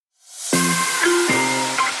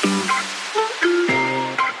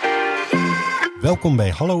Welkom bij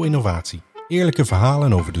Hallo Innovatie. Eerlijke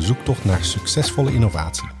verhalen over de zoektocht naar succesvolle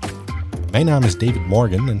innovatie. Mijn naam is David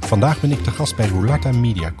Morgan en vandaag ben ik te gast bij Roularta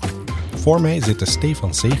Media Group. Voor mij zitten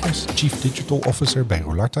Stefan Segers, Chief Digital Officer bij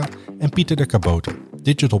Roularta, en Pieter de Cabote,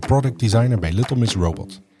 Digital Product Designer bij Little Miss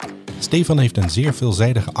Robot. Stefan heeft een zeer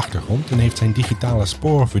veelzijdige achtergrond en heeft zijn digitale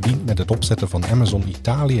sporen verdiend met het opzetten van Amazon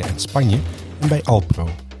Italië en Spanje en bij Alpro.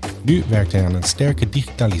 Nu werkt hij aan een sterke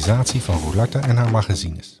digitalisatie van Roularta en haar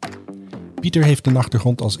magazines. Pieter heeft een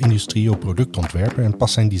achtergrond als industrieel productontwerper en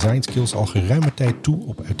past zijn designskills al geruime tijd toe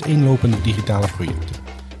op uiteenlopende digitale projecten.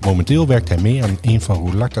 Momenteel werkt hij mee aan een van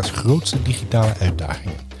Roularta's grootste digitale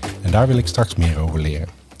uitdagingen. En daar wil ik straks meer over leren.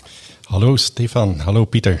 Hallo Stefan, hallo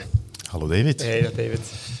Pieter. Hallo David. Hey David.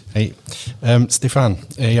 Hey, Stefan,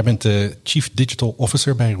 jij bent de Chief Digital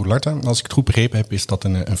Officer bij Roularta. Als ik het goed begrepen heb, is dat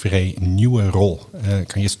een vrij nieuwe rol. Kan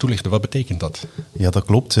je eens toelichten, wat betekent dat? Ja, dat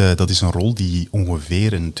klopt. Dat is een rol die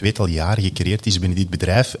ongeveer een 2-tal jaar gecreëerd is binnen dit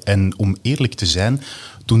bedrijf. En om eerlijk te zijn,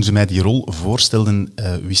 toen ze mij die rol voorstelden,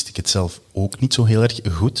 wist ik het zelf ook niet zo heel erg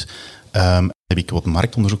goed. Heb ik wat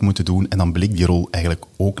marktonderzoek moeten doen en dan bleek die rol eigenlijk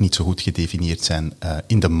ook niet zo goed gedefinieerd zijn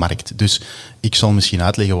in de markt. Dus ik zal misschien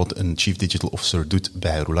uitleggen wat een Chief Digital Officer doet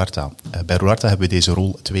bij Roularta. Bij Roularta hebben we deze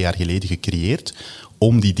rol 2 jaar geleden gecreëerd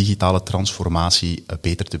om die digitale transformatie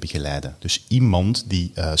beter te begeleiden. Dus iemand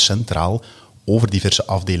die centraal over diverse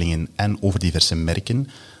afdelingen en over diverse merken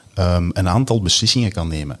een aantal beslissingen kan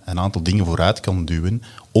nemen, een aantal dingen vooruit kan duwen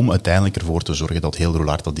om uiteindelijk ervoor te zorgen dat heel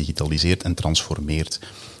Roularta digitaliseert en transformeert.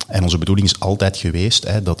 En onze bedoeling is altijd geweest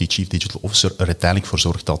dat die Chief Digital Officer er uiteindelijk voor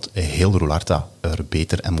zorgt dat heel Roularta er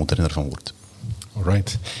beter en moderner van wordt.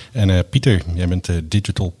 Alright. En Pieter, jij bent de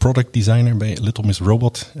Digital Product Designer bij Little Miss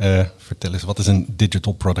Robot. Vertel eens, wat is een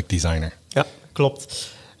Digital Product Designer? Ja, klopt.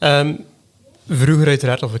 Vroeger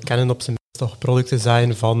uiteraard, of we kennen op zijn minst toch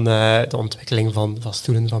productdesign van de ontwikkeling van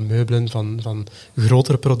stoelen, van meubelen, van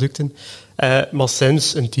grotere producten. Maar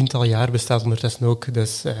sinds een 10-tal jaar bestaat ondertussen ook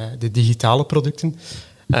dus, de digitale producten.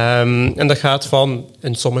 En dat gaat van,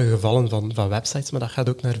 in sommige gevallen, van websites, maar dat gaat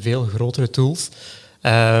ook naar veel grotere tools,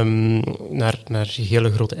 naar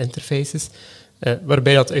hele grote interfaces,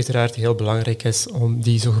 waarbij dat uiteraard heel belangrijk is om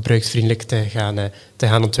die zo gebruiksvriendelijk te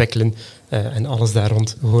gaan ontwikkelen. En alles daar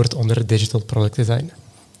rond hoort onder digital product design.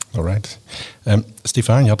 Alright.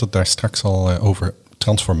 Stefan, je had het daar straks al over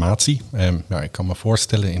transformatie. Ik kan me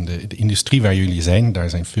voorstellen, in de industrie waar jullie zijn, daar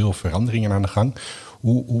zijn veel veranderingen aan de gang.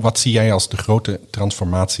 Wat zie jij als de grote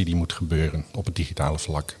transformatie die moet gebeuren op het digitale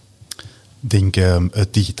vlak? Ik denk,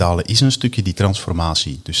 het digitale is een stukje die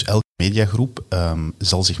transformatie. Dus elke mediagroep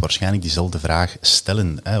zal zich waarschijnlijk diezelfde vraag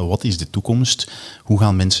stellen. Wat is de toekomst? Hoe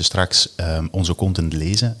gaan mensen straks onze content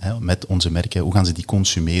lezen met onze merken? Hoe gaan ze die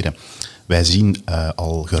consumeren? Wij zien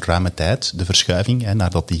al geruime tijd de verschuiving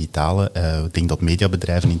naar dat digitale. Ik denk dat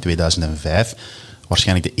mediabedrijven in 2005...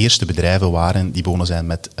 waarschijnlijk de eerste bedrijven waren die begonnen zijn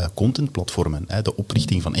met contentplatformen. De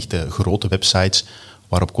oprichting van echte grote websites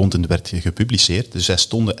waarop content werd gepubliceerd. Dus zij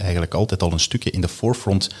stonden eigenlijk altijd al een stukje in de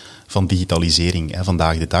forefront van digitalisering.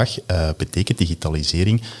 Vandaag de dag betekent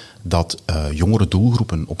digitalisering dat jongere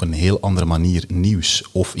doelgroepen op een heel andere manier nieuws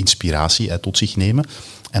of inspiratie tot zich nemen.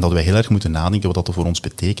 En dat wij heel erg moeten nadenken wat dat voor ons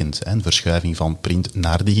betekent. Een verschuiving van print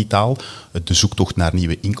naar digitaal, de zoektocht naar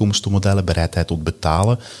nieuwe inkomstenmodellen, bereidheid tot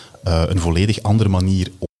betalen, een volledig andere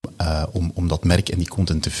manier om dat merk en die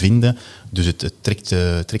content te vinden. Dus het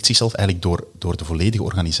trekt zichzelf eigenlijk door de volledige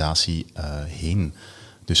organisatie heen.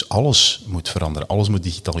 Dus alles moet veranderen, alles moet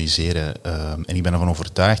digitaliseren. En ik ben ervan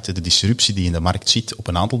overtuigd, de disruptie die in de markt zit op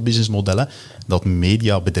een aantal businessmodellen, dat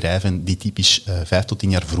mediabedrijven die typisch 5 tot 10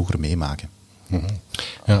 jaar vroeger meemaken.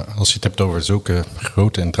 Ja, als je het hebt over zulke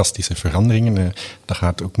grote en drastische veranderingen, dat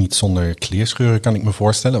gaat ook niet zonder kleerscheuren, kan ik me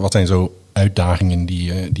voorstellen. Wat zijn zo uitdagingen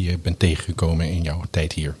die je bent tegengekomen in jouw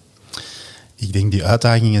tijd hier? Ik denk die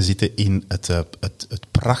uitdagingen zitten in het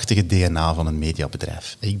prachtige DNA van een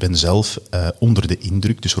mediabedrijf. Ik ben zelf onder de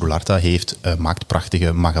indruk, dus Roularta maakt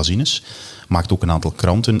prachtige magazines, maakt ook een aantal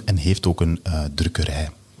kranten en heeft ook een drukkerij.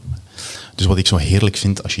 Dus wat ik zo heerlijk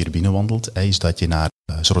vind als je hier binnenwandelt, is dat je naar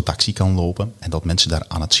zo'n redactie kan lopen en dat mensen daar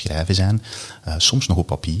aan het schrijven zijn, soms nog op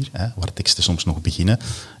papier, waar teksten soms nog beginnen,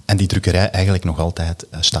 en die drukkerij eigenlijk nog altijd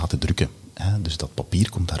staat te drukken. Dus dat papier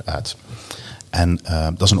komt daaruit. En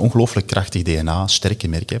dat is een ongelooflijk krachtig DNA, sterke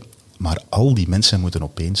merken, maar al die mensen moeten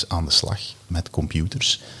opeens aan de slag met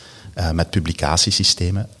computers, met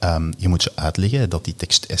publicatiesystemen. Je moet ze uitleggen dat die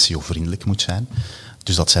tekst SEO-vriendelijk moet zijn.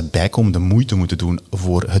 Dus dat zij bijkomende moeite moeten doen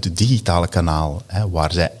voor het digitale kanaal,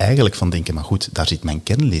 waar zij eigenlijk van denken, maar goed, daar zit mijn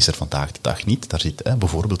kernlezer vandaag de dag niet. Daar zit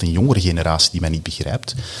bijvoorbeeld een jongere generatie die mij niet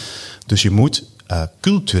begrijpt. Dus je moet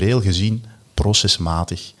cultureel gezien,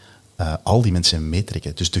 procesmatig, al die mensen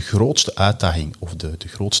meetrekken. Dus de grootste uitdaging of de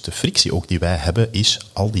grootste frictie ook die wij hebben is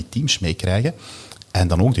al die teams meekrijgen en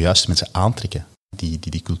dan ook de juiste mensen aantrekken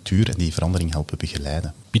die cultuur en die verandering helpen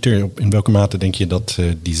begeleiden. Pieter, in welke mate denk je dat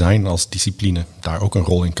design als discipline daar ook een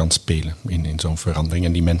rol in kan spelen in zo'n verandering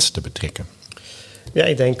en die mensen te betrekken? Ja,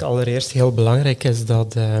 ik denk allereerst heel belangrijk is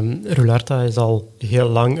dat Roularta is al heel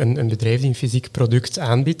lang een bedrijf die een fysiek product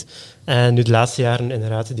aanbiedt. En nu de laatste jaren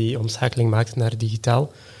inderdaad die omschakeling maakt naar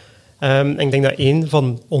digitaal. En ik denk dat een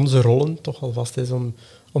van onze rollen toch alvast is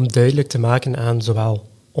om duidelijk te maken aan zowel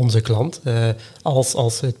onze klant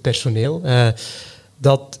als het personeel,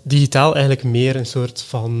 dat digitaal eigenlijk meer een soort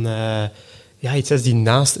van iets is die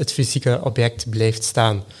naast het fysieke object blijft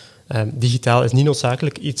staan. Digitaal is niet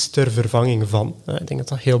noodzakelijk iets ter vervanging van. Ik denk dat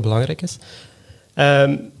dat heel belangrijk is.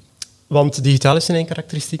 Want digitaal heeft zijn eigen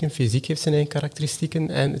karakteristieken, fysiek heeft zijn eigen karakteristieken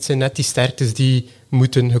en het zijn net die sterktes die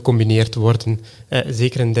moeten gecombineerd worden,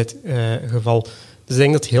 zeker in dit geval. Dus ik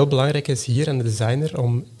denk dat het heel belangrijk is hier aan de designer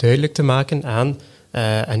om duidelijk te maken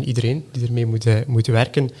aan iedereen die ermee moet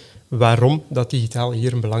werken, waarom dat digitaal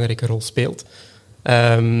hier een belangrijke rol speelt.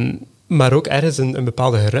 Maar ook ergens een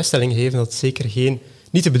bepaalde geruststelling geven dat het zeker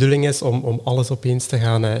niet de bedoeling is om alles opeens te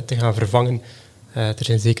gaan vervangen. Er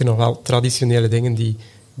zijn zeker nog wel traditionele dingen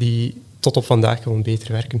die tot op vandaag gewoon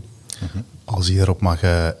beter werken. Als je daarop mag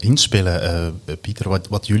inspelen, Pieter,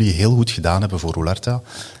 wat jullie heel goed gedaan hebben voor Roularta,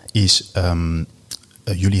 is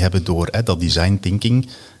jullie hebben door dat design thinking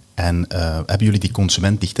en hebben jullie die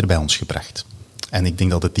consument dichter bij ons gebracht. En ik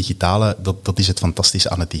denk dat het digitale, dat is het fantastische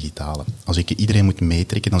aan het digitale. Als ik iedereen moet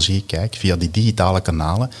meetrekken, dan zie ik, kijk, via die digitale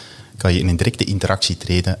kanalen kan je in een directe interactie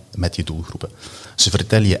treden met je doelgroepen. Ze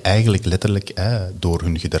vertellen je eigenlijk letterlijk door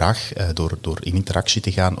hun gedrag, door in interactie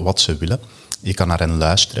te gaan, wat ze willen. Je kan naar hen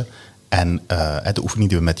luisteren. En de oefening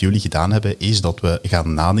die we met jullie gedaan hebben, is dat we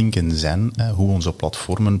gaan nadenken zijn hoe we onze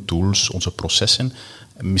platformen, tools, onze processen,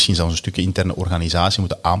 misschien zelfs een stukje interne organisatie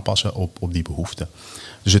moeten aanpassen op die behoeften.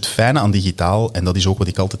 Dus het fijne aan digitaal, en dat is ook wat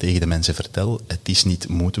ik altijd tegen de mensen vertel, het is niet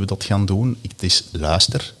moeten we dat gaan doen, het is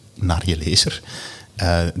luister naar je lezer.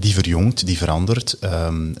 Die verjongt, die verandert.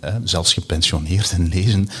 Zelfs gepensioneerden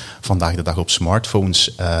lezen vandaag de dag op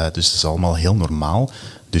smartphones. Dus dat is allemaal heel normaal.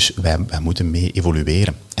 Dus wij moeten mee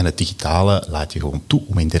evolueren. En het digitale laat je gewoon toe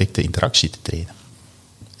om in directe interactie te treden.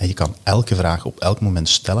 En je kan elke vraag op elk moment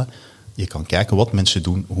stellen. Je kan kijken wat mensen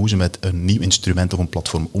doen, hoe ze met een nieuw instrument of een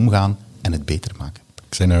platform omgaan en het beter maken.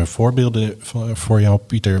 Zijn er voorbeelden voor jou,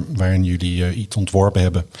 Pieter, waarin jullie iets ontworpen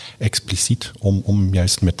hebben, expliciet, om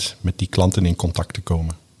juist met die klanten in contact te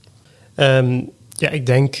komen? Ik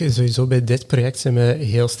denk sowieso bij dit project zijn we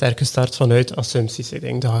heel sterk gestart vanuit assumpties. Ik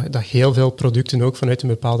denk dat heel veel producten ook vanuit een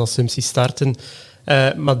bepaalde assumptie starten.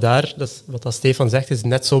 Maar daar, dat is wat Stefan zegt, is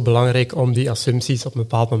net zo belangrijk om die assumpties op een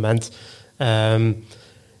bepaald moment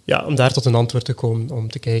om daar tot een antwoord te komen, om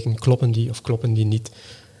te kijken, kloppen die of kloppen die niet.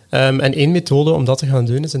 En één methode om dat te gaan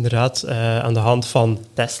doen is inderdaad aan de hand van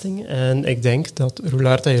testing. En ik denk dat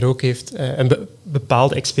Roularta hier ook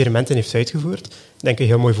bepaalde experimenten heeft uitgevoerd. Ik denk een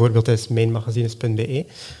heel mooi voorbeeld is mijnmagazines.be,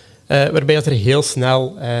 waarbij dat er heel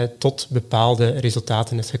snel tot bepaalde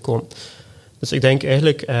resultaten is gekomen. Dus ik denk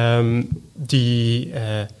eigenlijk die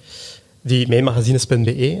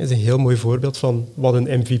mijnmagazines.be is een heel mooi voorbeeld van wat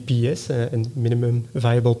een MVP is, een minimum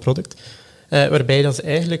viable product, waarbij dat ze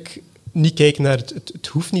eigenlijk niet kijken naar het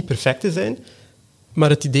hoeft niet perfect te zijn, maar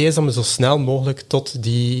het idee is dat we zo snel mogelijk tot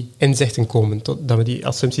die inzichten komen, dat we die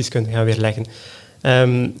assumpties kunnen gaan weerleggen.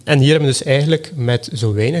 En hier hebben we dus eigenlijk met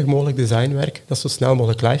zo weinig mogelijk designwerk dat zo snel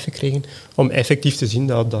mogelijk live gekregen, om effectief te zien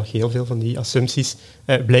dat heel veel van die assumpties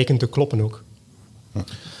blijken te kloppen ook.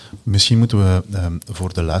 Misschien moeten we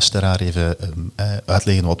voor de luisteraar even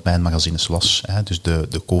uitleggen wat Mijnmagazines was. Dus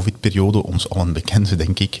de COVID-periode, ons allen bekend,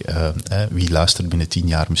 denk ik. Wie luistert binnen 10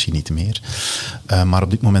 jaar misschien niet meer. Maar op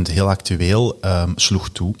dit moment heel actueel, sloeg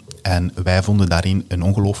toe. En wij vonden daarin een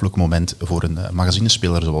ongelooflijk moment voor een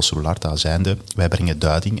magazinespeler zoals Roularta zijnde. Wij brengen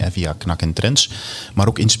duiding via Knak en Trends, maar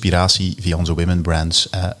ook inspiratie via onze women brands,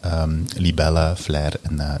 Libelle, Flair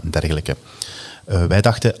en dergelijke. Wij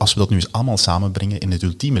dachten, als we dat nu eens allemaal samenbrengen in het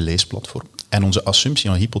ultieme leesplatform, en onze assumptie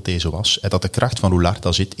en hypothese was dat de kracht van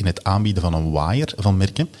Roularta zit in het aanbieden van een waaier van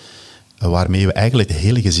merken, waarmee we eigenlijk het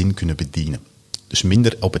hele gezin kunnen bedienen. Dus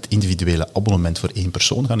minder op het individuele abonnement voor 1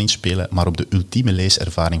 persoon gaan inspelen, maar op de ultieme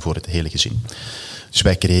leeservaring voor het hele gezin. Dus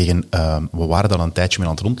wij kregen, we waren dan een tijdje mee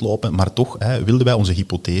aan het rondlopen, maar toch wilden wij onze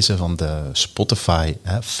hypothese van de Spotify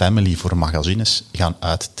family voor magazines gaan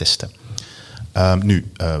uittesten.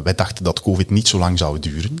 Wij dachten dat COVID niet zo lang zou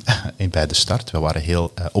duren bij de start. We waren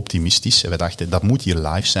heel optimistisch. Wij dachten, dat moet hier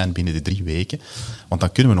live zijn binnen de 3 weken. Want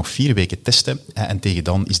dan kunnen we nog 4 weken testen. En tegen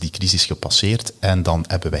dan is die crisis gepasseerd. En dan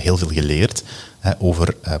hebben we heel veel geleerd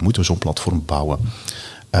over, moeten we zo'n platform bouwen?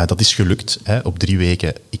 Dat is gelukt op 3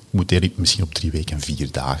 weken. Ik moet eerlijk, misschien op 3 weken en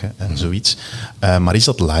 4 dagen, zoiets. Maar is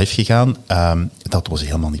dat live gegaan? Dat was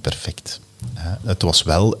helemaal niet perfect. Het was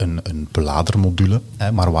wel een beladermodule,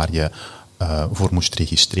 maar waar je voor moest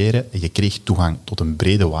registreren. Je kreeg toegang tot een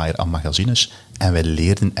brede waaier aan magazines. En wij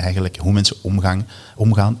leerden eigenlijk hoe mensen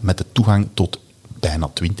omgaan met de toegang tot bijna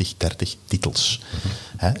 20, 30 titels.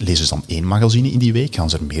 Lezen ze dan 1 magazine in die week? Gaan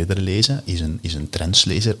ze er meerdere lezen? Is een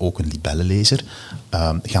trendslezer ook een libellenlezer?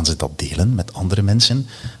 Gaan ze dat delen met andere mensen?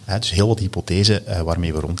 Dus heel wat hypothesen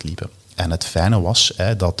waarmee we rondliepen. En het fijne was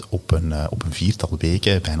dat op een 4-tal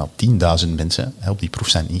weken bijna 10.000 mensen op die proef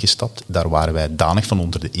zijn ingestapt. Daar waren wij danig van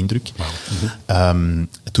onder de indruk.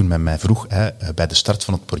 Toen men mij vroeg bij de start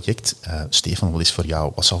van het project, Stefan,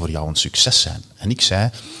 wat zal voor jou een succes zijn? En ik zei,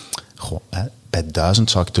 bij 1000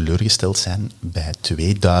 zou ik teleurgesteld zijn. Bij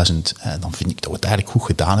 2000, dan vind ik dat we het eigenlijk goed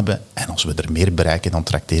gedaan hebben. En als we er meer bereiken, dan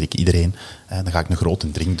trakteer ik iedereen. Dan ga ik een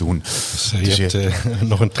grote drink doen. Dus je hebt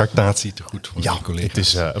nog een tractatie te goed voor je collega's. Het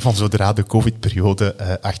is van zodra de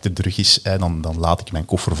COVID-periode achter de rug is, dan laat ik mijn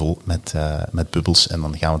koffer vol met bubbels. En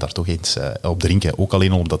dan gaan we daar toch eens op drinken. Ook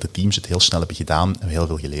alleen omdat de teams het heel snel hebben gedaan en we heel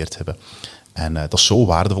veel geleerd hebben. En dat is zo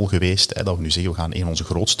waardevol geweest dat we nu zeggen, we gaan een van onze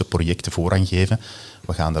grootste projecten voorrang geven.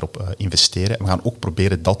 We gaan daarop investeren. En we gaan ook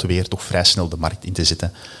proberen dat weer toch vrij snel de markt in te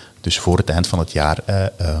zetten. Dus voor het eind van het jaar,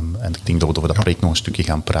 en ik denk dat we over dat project nog een stukje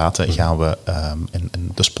gaan praten, gaan we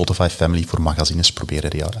de Spotify Family voor magazines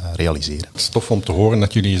proberen realiseren. Het is tof om te horen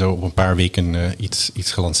dat jullie zo op een paar weken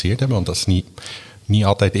iets gelanceerd hebben, want dat is niet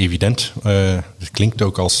altijd evident. Het klinkt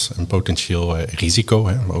ook als een potentieel risico.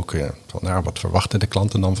 Hè? Maar ook wat verwachten de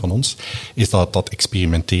klanten dan van ons? Is dat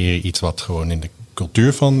experimenteren iets wat gewoon in de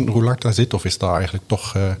cultuur van Roularta zit? Of is daar eigenlijk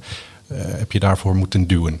toch, heb je daarvoor moeten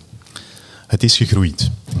duwen? Het is gegroeid.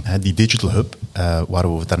 Die Digital Hub,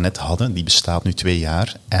 waar we het daarnet hadden, die bestaat nu 2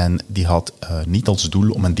 jaar. En die had niet als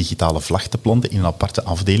doel om een digitale vlag te planten in een aparte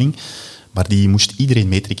afdeling. Maar die moest iedereen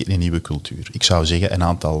meetrekken in een nieuwe cultuur. Ik zou zeggen, een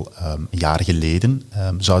aantal jaar geleden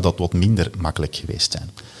zou dat wat minder makkelijk geweest zijn.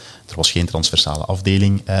 Er was geen transversale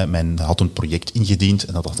afdeling. Men had een project ingediend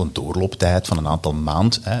en dat had een doorlooptijd van een aantal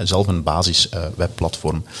maanden. Zelf een basis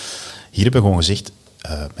webplatform. Hier hebben we gewoon gezegd,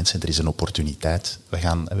 mensen, er is een opportuniteit. We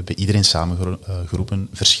hebben iedereen samengeroepen,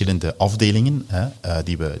 verschillende afdelingen.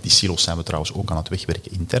 Die silos zijn we trouwens ook aan het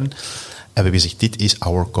wegwerken intern. En we hebben gezegd, dit is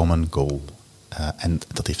our common goal. En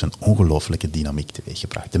dat heeft een ongelooflijke dynamiek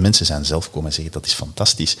teweeggebracht. De mensen zijn zelf komen en zeggen, dat is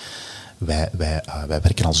fantastisch. Wij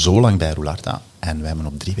werken al zo lang bij Roularta en wij hebben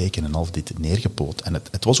op 3 weken en een half dit neergepoot. En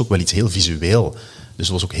het was ook wel iets heel visueel, dus het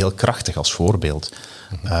was ook heel krachtig als voorbeeld.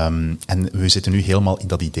 En we zitten nu helemaal in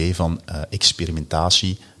dat idee van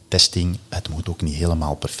experimentatie, testing. Het moet ook niet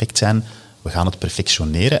helemaal perfect zijn. We gaan het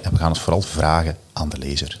perfectioneren en we gaan het vooral vragen aan de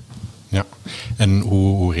lezer. Ja, en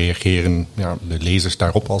hoe reageren de lezers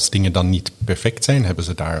daarop als dingen dan niet perfect zijn? Hebben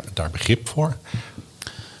ze daar begrip voor?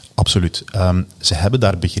 Absoluut. Ze hebben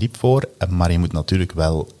daar begrip voor, maar je moet natuurlijk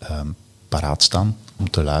wel paraat staan om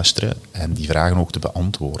te luisteren en die vragen ook te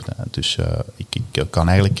beantwoorden. Dus ik kan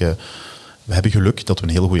eigenlijk... we hebben geluk dat we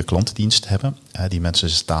een hele goede klantendienst hebben. Die mensen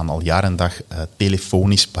staan al jaar en dag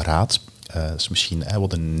telefonisch paraat. Dat is misschien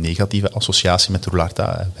wat een negatieve associatie met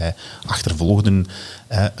Roularta. Wij achtervolgden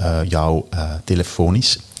jou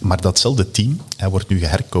telefonisch. Maar datzelfde team wordt nu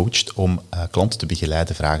gehercoacht om klanten te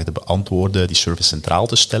begeleiden, vragen te beantwoorden, die service centraal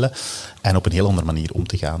te stellen en op een heel andere manier om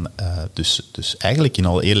te gaan. Dus eigenlijk in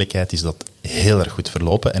alle eerlijkheid is dat heel erg goed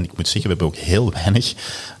verlopen. En ik moet zeggen, we hebben ook heel weinig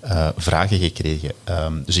vragen gekregen.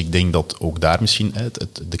 Dus ik denk dat ook daar misschien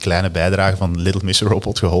de kleine bijdrage van Little Miss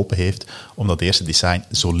Robot geholpen heeft om dat eerste design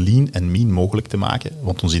zo lean en mean mogelijk te maken.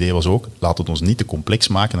 Want ons idee was ook, laat het ons niet te complex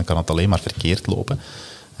maken, dan kan het alleen maar verkeerd lopen.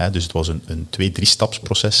 Dus het was een 2-3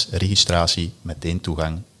 stapsproces, registratie, meteen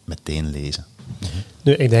toegang, meteen lezen.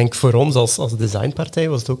 Nu, ik denk voor ons als designpartij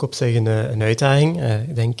was het ook op zich een uitdaging.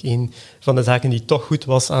 Ik denk een van de zaken die toch goed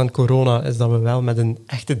was aan corona, is dat we wel met een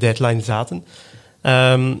echte deadline zaten.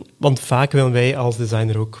 Want vaak willen wij als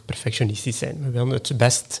designer ook perfectionistisch zijn. We willen het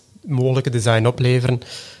best mogelijke design opleveren.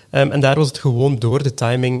 En daar was het gewoon door de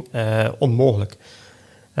timing onmogelijk.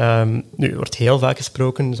 Nu, er wordt heel vaak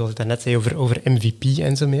gesproken, zoals ik daarnet zei, over MVP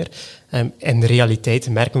en zo meer. In de realiteit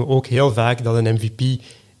merken we ook heel vaak dat een MVP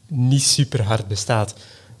niet super hard bestaat.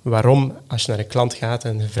 Waarom? Als je naar een klant gaat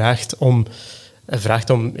en vraagt om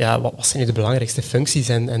wat zijn nu de belangrijkste functies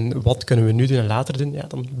en wat kunnen we nu doen en later doen,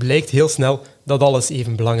 dan blijkt heel snel dat alles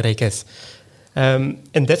even belangrijk is.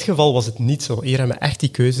 In dit geval was het niet zo. Hier hebben we echt die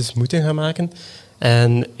keuzes moeten gaan maken.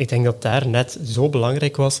 En ik denk dat daar net zo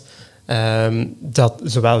belangrijk was dat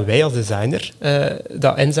zowel wij als designer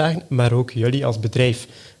dat inzagen, maar ook jullie als bedrijf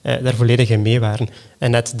daar volledig in mee waren.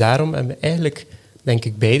 En net daarom hebben we eigenlijk, denk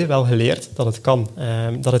ik, beide wel geleerd dat het kan.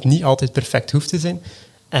 Dat het niet altijd perfect hoeft te zijn.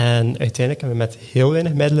 En uiteindelijk hebben we met heel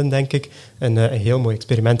weinig middelen, denk ik, een heel mooi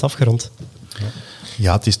experiment afgerond.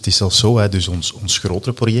 Ja, het is zelfs zo. Hè. Dus ons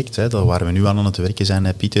grotere project, hè, dat waar we nu aan het werken zijn,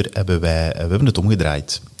 hè, Pieter, we hebben het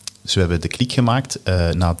omgedraaid. Dus we hebben de klik gemaakt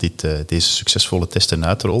na deze succesvolle test en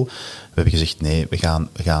uitrol. We hebben gezegd, nee, we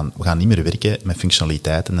gaan niet meer werken met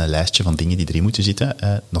functionaliteiten en een lijstje van dingen die erin moeten zitten.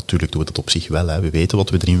 Natuurlijk doen we dat op zich wel, hè. We weten wat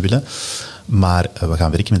we erin willen. Maar we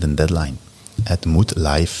gaan werken met een deadline. Het moet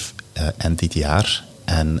live eind dit jaar.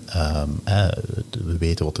 En we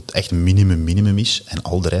weten wat het echt minimum is. En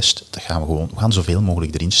al de rest, we gaan zoveel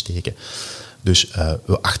mogelijk erin steken. Dus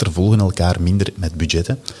we achtervolgen elkaar minder met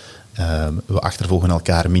budgetten. We achtervolgen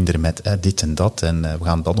elkaar minder met dit en dat. En we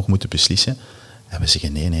gaan dat nog moeten beslissen. En we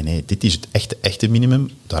zeggen, nee, dit is het echte minimum.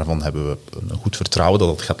 Daarvan hebben we een goed vertrouwen dat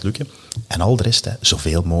het gaat lukken. En al de rest,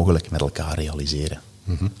 zoveel mogelijk met elkaar realiseren.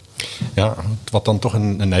 Mm-hmm. Ja, wat dan toch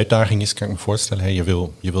een uitdaging is, kan ik me voorstellen. Hè?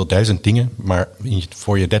 Je wil 1000 dingen, maar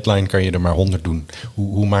voor je deadline kan je er maar 100 doen.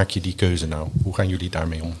 Hoe maak je die keuze nou? Hoe gaan jullie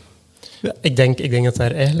daarmee om? Ja, ik denk dat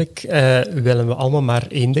daar eigenlijk willen we allemaal maar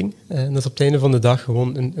één ding. En dat is op het einde van de dag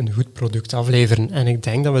gewoon een goed product afleveren. En ik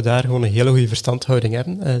denk dat we daar gewoon een hele goede verstandhouding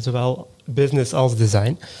hebben, zowel business als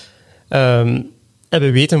design. En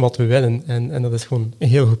we weten wat we willen en dat is gewoon een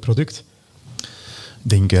heel goed product. Ik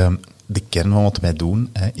denk, de kern van wat wij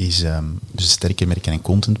doen is dus sterke merken en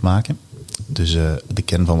content maken. Dus de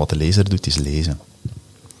kern van wat de lezer doet, is lezen.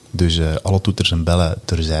 Dus alle toeters en bellen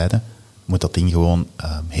terzijde, moet dat ding gewoon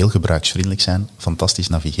heel gebruiksvriendelijk zijn, fantastisch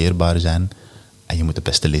navigeerbaar zijn en je moet de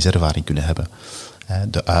beste leeservaring kunnen hebben.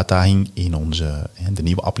 De uitdaging in de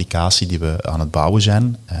nieuwe applicatie die we aan het bouwen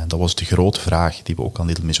zijn, dat was de grote vraag die we ook aan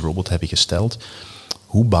Little Miss Robot hebben gesteld.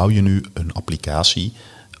 Hoe bouw je nu een applicatie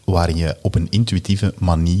waarin je op een intuïtieve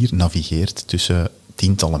manier navigeert tussen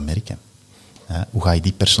tientallen merken? Hoe ga je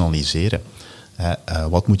die personaliseren?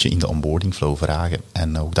 Wat moet je in de onboarding flow vragen?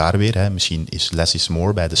 En ook daar weer, misschien is less is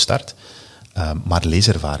more bij de start, maar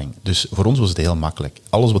leeservaring. Dus voor ons was het heel makkelijk.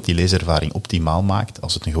 Alles wat die leeservaring optimaal maakt,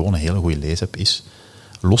 als het gewoon een hele goede leesapp is,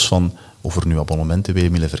 los van of er nu abonnementen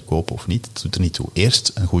willen verkopen of niet, het doet er niet toe.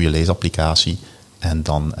 Eerst een goede leesapplicatie en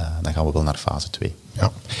dan gaan we wel naar fase 2.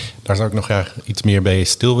 Ja, daar zou ik nog graag iets meer bij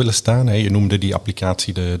stil willen staan. Je noemde die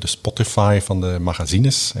applicatie de Spotify van de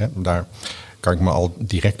magazines. Daar kan ik me al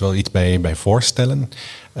direct wel iets bij voorstellen.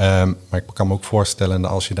 Maar ik kan me ook voorstellen,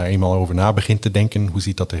 als je daar eenmaal over na begint te denken, hoe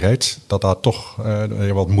ziet dat eruit, dat daar toch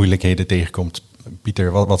wat moeilijkheden tegenkomt.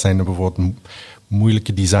 Pieter, wat zijn er bijvoorbeeld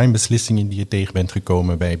moeilijke designbeslissingen die je tegen bent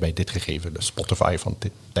gekomen bij dit gegeven, de Spotify van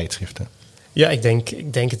dit tijdschriften? Ja, ik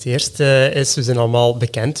denk het eerste is, we zijn allemaal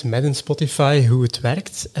bekend met een Spotify, hoe het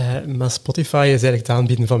werkt. Maar Spotify is eigenlijk het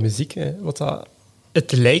aanbieden van muziek.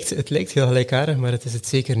 Het lijkt heel gelijkaardig, maar het is het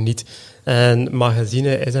zeker niet. En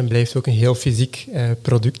magazine is en blijft ook een heel fysiek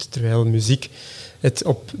product, terwijl muziek het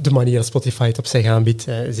op de manier dat Spotify het op zich aanbiedt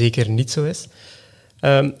zeker niet zo is.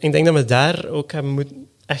 Ik denk dat we daar ook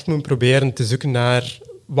echt moeten proberen te zoeken naar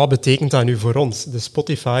wat betekent dat nu voor ons, de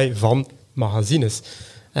Spotify van magazines.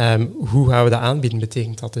 Hoe gaan we dat aanbieden?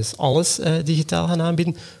 Betekent dat dus alles digitaal gaan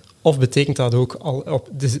aanbieden? Of betekent dat ook al op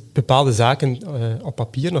bepaalde zaken op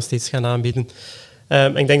papier nog steeds gaan aanbieden?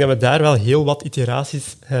 Ik denk dat we daar wel heel wat iteraties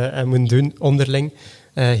moeten doen onderling.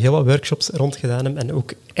 Heel wat workshops rondgedaan hebben en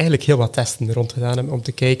ook eigenlijk heel wat testen rondgedaan hebben om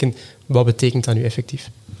te kijken wat betekent dat nu effectief.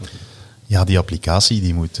 Ja, die applicatie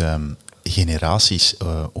die moet generaties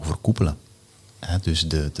overkoepelen. Dus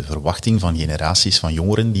de verwachting van generaties van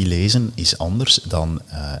jongeren die lezen is anders dan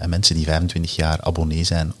mensen die 25 jaar abonnee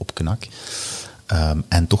zijn op Knak.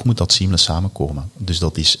 En toch moet dat seamless samenkomen. Dus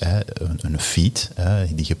dat is een feed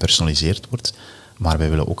die gepersonaliseerd wordt. Maar wij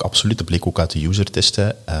willen ook absoluut de blik ook uit de user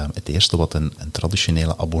testen. Het eerste wat een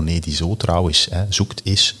traditionele abonnee die zo trouw is, zoekt,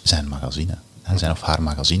 is zijn magazine. Zijn of haar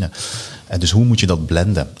magazine. Dus hoe moet je dat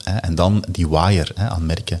blenden? En dan die wire aan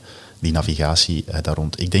merken, die navigatie daar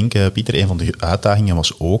rond. Ik denk, Pieter, een van de uitdagingen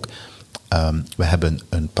was ook, we hebben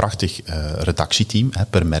een prachtig redactieteam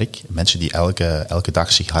per merk. Mensen die elke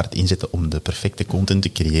dag zich hard inzetten om de perfecte content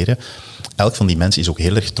te creëren. Elk van die mensen is ook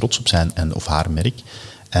heel erg trots op zijn of haar merk.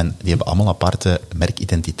 En die hebben allemaal aparte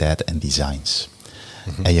merkidentiteiten en designs.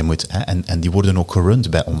 Mm-hmm. En die worden ook gerund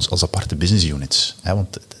bij ons als aparte business units.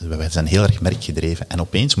 Want wij zijn heel erg merkgedreven. En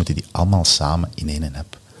opeens moeten die allemaal samen in één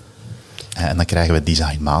app. En dan krijgen we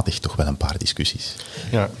designmatig toch wel een paar discussies.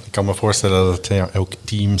 Ja, ik kan me voorstellen dat elk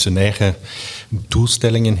team zijn eigen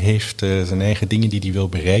doelstellingen heeft, zijn eigen dingen die hij wil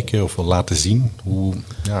bereiken of wil laten zien. Hoe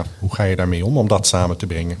ga je daarmee om dat samen te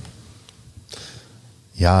brengen?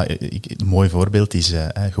 Ja, een mooi voorbeeld is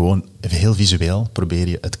gewoon heel visueel probeer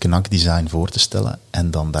je het knakdesign voor te stellen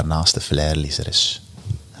en dan daarnaast de flairlezeres.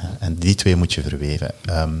 En die twee moet je verweven.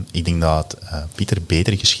 Ik denk dat Pieter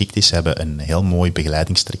beter geschikt is. Ze hebben een heel mooi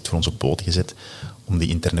begeleidingstraject voor ons op poot gezet om die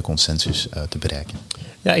interne consensus te bereiken.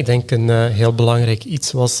 Ja, ik denk een heel belangrijk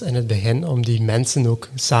iets was in het begin om die mensen ook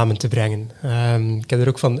samen te brengen. Ik heb er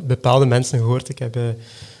ook van bepaalde mensen gehoord.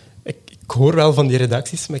 Ik hoor wel van die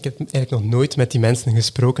redacties, maar ik heb eigenlijk nog nooit met die mensen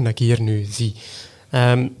gesproken dat ik hier nu zie.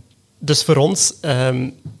 Dus voor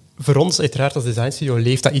ons, uiteraard als design studio,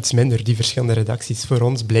 leeft dat iets minder, die verschillende redacties. Voor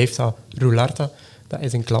ons blijft dat Roularta, dat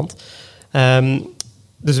is een klant.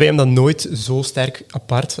 Dus wij hebben dat nooit zo sterk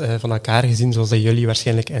apart van elkaar gezien, zoals dat jullie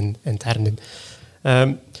waarschijnlijk intern doen.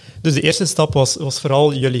 Dus de eerste stap was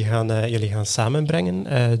vooral jullie gaan samenbrengen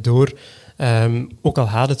door... ook al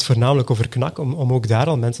gaat het voornamelijk over Knak, om ook daar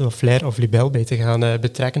al mensen van Flair of Libel bij te gaan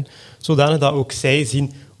betrekken, zodanig dat ook zij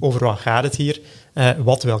zien over wat gaat het hier,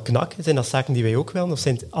 wat wil Knak, zijn dat zaken die wij ook willen of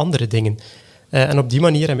zijn het andere dingen? En op die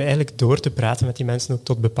manier hebben we eigenlijk door te praten met die mensen ook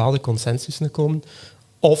tot bepaalde consensussen komen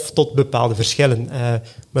of tot bepaalde verschillen.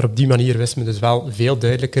 Maar op die manier wisten we dus wel veel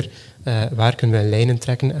duidelijker waar kunnen we lijnen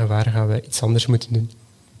trekken en waar gaan we iets anders moeten doen.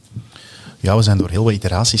 Ja, we zijn door heel wat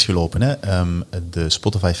iteraties gelopen. Hè. De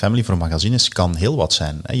Spotify Family voor magazines kan heel wat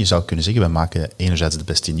zijn. Hè. Je zou kunnen zeggen, we maken enerzijds de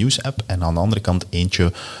beste nieuws-app en aan de andere kant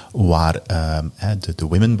eentje waar de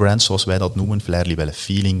women brands, zoals wij dat noemen, Flair, Libelle,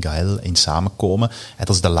 Feeling, Gael, in samenkomen. En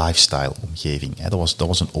dat is de lifestyle-omgeving. Hè. Dat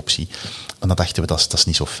was een optie. En dan dachten we, dat is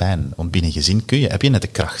niet zo fijn. Want binnen gezin heb je net de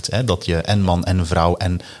kracht, hè, dat je en man en vrouw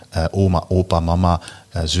en oma, opa, mama,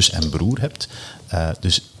 zus en broer hebt.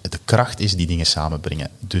 Dus de kracht is die dingen samenbrengen.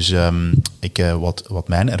 Dus wat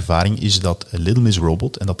mijn ervaring is dat Little Miss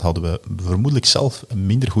Robot, en dat hadden we vermoedelijk zelf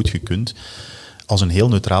minder goed gekund, als een heel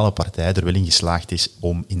neutrale partij er wel in geslaagd is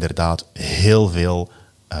om inderdaad heel veel,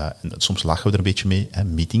 soms lachen we er een beetje mee,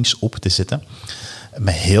 meetings op te zetten.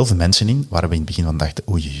 Met heel veel mensen in, waar we in het begin van dachten,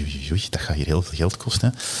 oei, dat gaat hier heel veel geld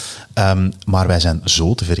kosten. Maar wij zijn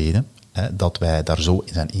zo tevreden dat wij daar zo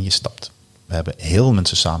in zijn ingestapt. We hebben heel veel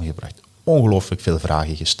mensen samengebracht. Ongelooflijk veel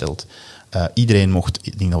vragen gesteld. Iedereen mocht,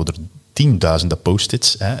 ik denk dat we er tienduizenden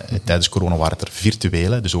post-its, tijdens corona waren het er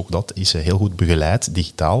virtuele, dus ook dat is heel goed begeleid,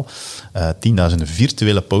 digitaal. 10.000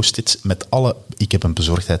 virtuele post-its met alle, ik heb een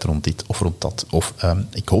bezorgdheid rond dit of rond dat. Of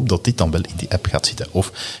ik hoop dat dit dan wel in die app gaat zitten.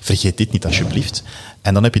 Of vergeet dit niet alsjeblieft.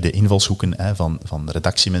 En dan heb je de invalshoeken van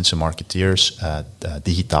redactiemensen, marketeers,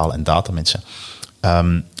 digitaal en datamensen.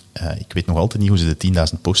 Ik weet nog altijd niet hoe ze de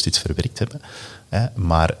 10.000 post-its verwerkt hebben.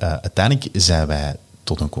 Maar uiteindelijk zijn wij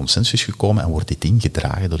tot een consensus gekomen en wordt dit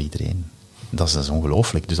ingedragen door iedereen. Dat is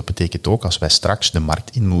ongelooflijk. Dus dat betekent ook, als wij straks de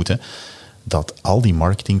markt in moeten, dat al die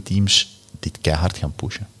marketingteams dit keihard gaan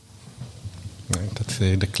pushen.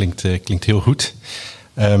 Ja, dat klinkt heel goed.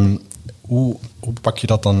 Hoe pak je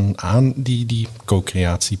dat dan aan, die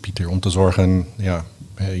co-creatie, Pieter? Om te zorgen,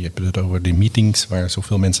 je hebt het over de meetings waar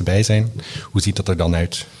zoveel mensen bij zijn. Hoe ziet dat er dan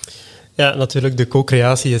uit? Ja, natuurlijk, de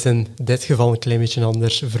co-creatie is in dit geval een klein beetje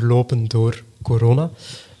anders verlopen door corona.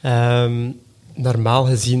 Normaal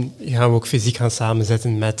gezien gaan we ook fysiek gaan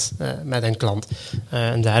samenzetten met een klant.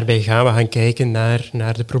 En daarbij gaan we gaan kijken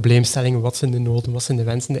naar de probleemstellingen. Wat zijn de noden, wat zijn de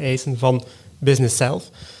wensen, de eisen van business zelf.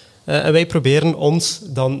 En wij proberen ons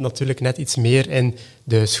dan natuurlijk net iets meer in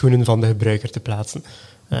de schoenen van de gebruiker te plaatsen.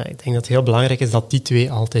 Ik denk dat het heel belangrijk is dat die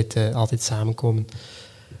twee altijd samenkomen.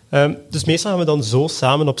 Dus meestal gaan we dan zo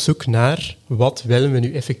samen op zoek naar wat willen we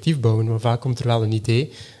nu effectief bouwen. Want vaak komt er wel een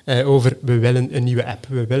idee over we willen een nieuwe app,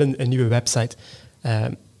 we willen een nieuwe website.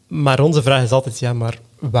 Maar onze vraag is altijd, maar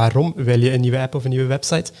waarom wil je een nieuwe app of een nieuwe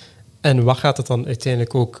website? En wat gaat het dan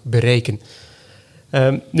uiteindelijk ook bereiken?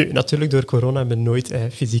 Nu, natuurlijk door corona hebben we nooit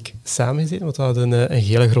fysiek samengezeten, wat dat een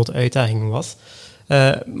hele grote uitdaging was.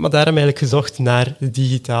 Maar daar hebben we eigenlijk gezocht naar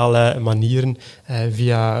digitale manieren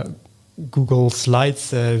via Google Slides,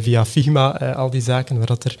 via Figma, al die zaken waar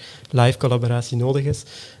dat er live collaboratie nodig is.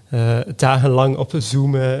 Dagenlang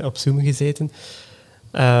op Zoom gezeten.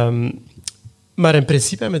 Maar in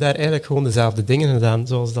principe hebben we daar eigenlijk gewoon dezelfde dingen gedaan.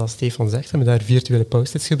 Zoals dat Stefan zegt, hebben we daar virtuele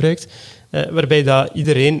post-its gebruikt, waarbij dat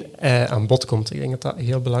iedereen aan bod komt. Ik denk dat dat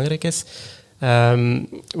heel belangrijk is.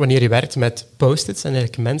 Wanneer je werkt met post-its en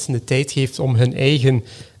eigenlijk mensen de tijd geeft om hun eigen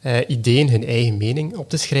ideeën, hun eigen mening op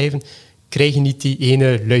te schrijven, krijg je niet die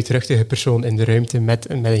ene luidruchtige persoon in de ruimte met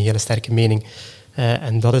een hele sterke mening.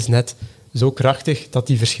 En dat is net zo krachtig dat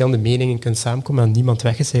die verschillende meningen kunnen samenkomen en niemand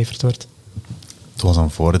weggecijferd wordt. Het was een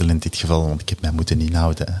voordeel in dit geval, want ik heb mij moeten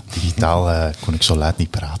inhouden. Hè. Digitaal kon ik zo luid niet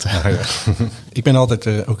praten. Ja. Ik ben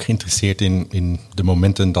altijd ook geïnteresseerd in de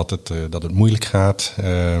momenten dat het moeilijk gaat,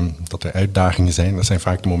 dat er uitdagingen zijn. Dat zijn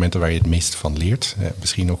vaak de momenten waar je het meest van leert.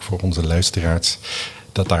 Misschien ook voor onze luisteraars,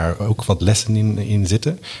 dat daar ook wat lessen in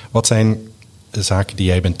zitten. Wat zijn de zaken die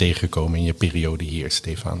jij bent tegengekomen in je periode hier,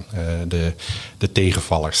 Stefan? De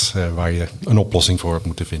tegenvallers waar je een oplossing voor hebt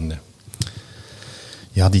moeten vinden.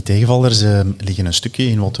 Ja, die tegenvallers liggen een stukje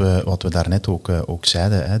in wat we daarnet ook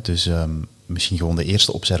zeiden. Hè. Dus misschien gewoon de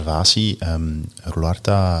eerste observatie.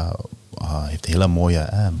 Roularta heeft een hele mooie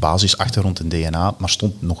basisachtergrond in DNA, maar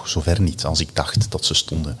stond nog zover niet als ik dacht dat ze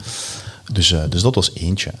stonden. Dus dat was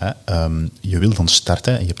eentje. Hè. Je wil dan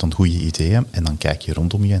starten en je hebt dan goede ideeën en dan kijk je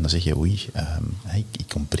rondom je en dan zeg je oei,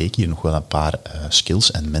 ik ontbreek hier nog wel een paar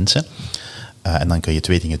skills en mensen. En dan kun je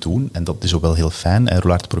 2 dingen doen. En dat is ook wel heel fijn.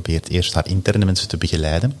 Roularta probeert eerst haar interne mensen te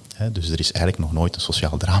begeleiden. Dus er is eigenlijk nog nooit een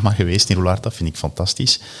sociaal drama geweest in Roularta. Vind ik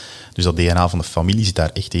fantastisch. Dus dat DNA van de familie zit daar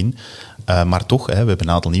echt in. Maar toch, we hebben een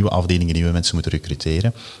aantal nieuwe afdelingen, nieuwe mensen moeten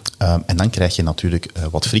recruteren. En dan krijg je natuurlijk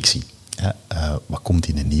wat frictie. Wat komt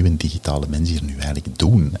in een nieuwe digitale mens hier nu eigenlijk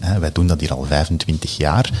doen? Wij doen dat hier al 25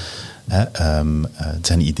 jaar.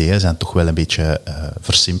 Zijn ideeën zijn toch wel een beetje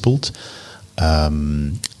versimpeld.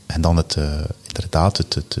 En dan inderdaad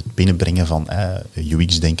het binnenbrengen van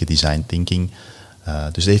UX-denken, design thinking.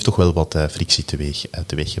 Dus dat heeft toch wel wat frictie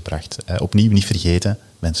teweeggebracht. Opnieuw niet vergeten,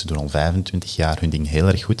 mensen doen al 25 jaar hun ding heel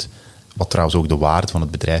erg goed. Wat trouwens ook de waarde van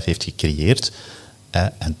het bedrijf heeft gecreëerd.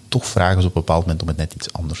 En toch vragen ze op een bepaald moment om het net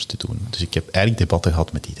iets anders te doen. Dus ik heb eigenlijk debatten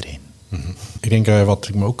gehad met iedereen. Mm-hmm. Ik denk wat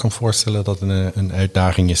ik me ook kan voorstellen dat een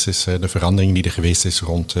uitdaging is de verandering die er geweest is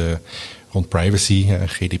rond privacy,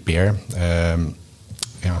 GDPR.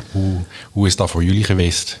 Hoe is dat voor jullie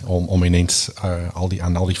geweest om ineens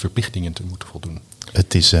aan al die verplichtingen te moeten voldoen?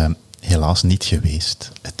 Het is helaas niet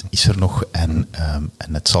geweest. Het is er nog en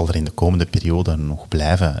het zal er in de komende periode nog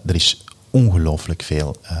blijven. Er is ongelooflijk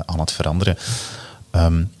veel aan het veranderen.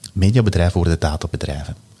 Mediabedrijven worden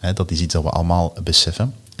databedrijven. Dat is iets dat we allemaal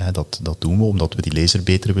beseffen. Dat doen we omdat we die lezer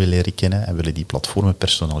beter willen leren kennen en willen die platformen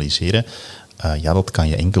personaliseren. Dat kan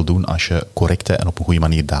je enkel doen als je correcte en op een goede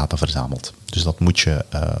manier data verzamelt. Dus dat moet je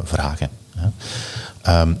vragen.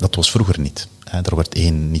 Dat was vroeger niet. Er werd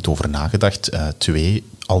 1, niet over nagedacht. 2,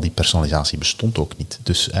 al die personalisatie bestond ook niet.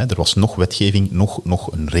 Dus er was nog wetgeving,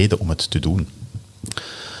 nog een reden om het te doen.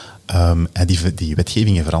 En die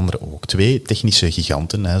wetgevingen veranderen ook. 2 technische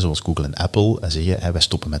giganten, zoals Google en Apple, zeggen wij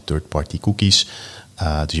stoppen met third-party cookies.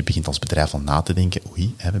 Dus je begint als bedrijf al na te denken, we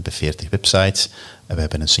hebben 40 websites, we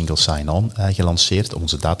hebben een single sign-on gelanceerd om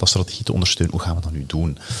onze datastrategie te ondersteunen. Hoe gaan we dat nu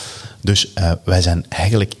doen? Dus wij zijn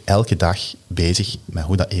eigenlijk elke dag bezig met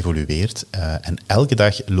hoe dat evolueert. En elke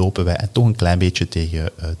dag lopen wij toch een klein beetje tegen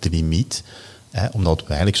de limiet. Omdat we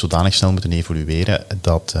eigenlijk zodanig snel moeten evolueren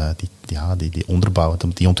dat die onderbouw,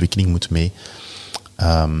 die ontwikkeling moet mee.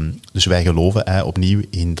 Dus wij geloven opnieuw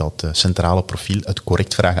in dat centrale profiel, het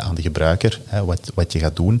correct vragen aan de gebruiker, wat je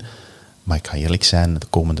gaat doen. Maar ik ga eerlijk zijn, de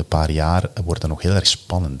komende paar jaar wordt dat nog heel erg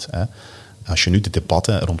spannend. Als je nu de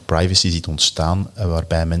debatten rond privacy ziet ontstaan,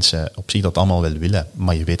 waarbij mensen op zich dat allemaal wel willen,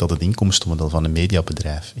 maar je weet dat het inkomstenmodel van een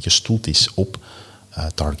mediabedrijf gestoeld is op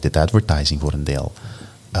targeted advertising voor een deel.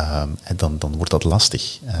 Dan wordt dat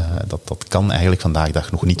lastig. Dat kan eigenlijk vandaag de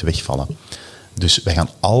dag nog niet wegvallen. Dus wij gaan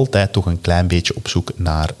altijd toch een klein beetje op zoek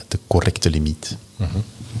naar de correcte limiet. Mm-hmm.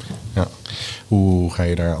 Ja. Hoe ga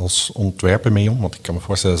je daar als ontwerper mee om? Want ik kan me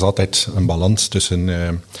voorstellen, er is altijd een balans tussen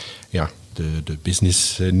de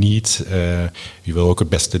business needs. Je wil ook het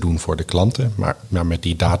beste doen voor de klanten. Maar met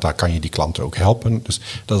die data kan je die klanten ook helpen. Dus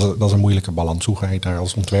dat is een moeilijke balans. Hoe ga je daar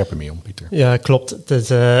als ontwerper mee om, Pieter? Ja, klopt. Dus,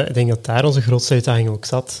 ik denk dat daar onze grootste uitdaging ook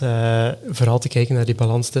zat. Vooral te kijken naar die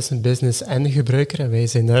balans tussen business en gebruiker. En wij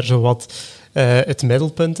zijn daar zowat het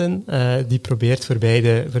middelpunt in. Die probeert voor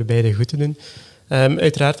beide goed te doen.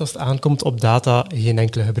 Uiteraard, als het aankomt op data, geen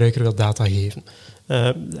enkele gebruiker wil data geven.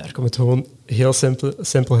 Daar komt het gewoon heel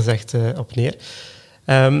simpel gezegd op neer.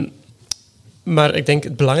 Maar ik denk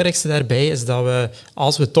het belangrijkste daarbij is dat we,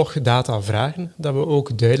 als we toch data vragen, dat we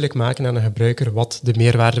ook duidelijk maken aan een gebruiker wat de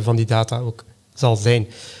meerwaarde van die data ook zal zijn.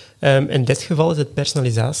 In dit geval is het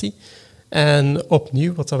personalisatie. En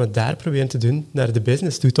opnieuw, wat we daar proberen te doen, naar de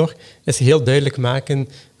business toe toch, is heel duidelijk maken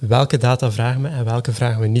welke data vragen we en welke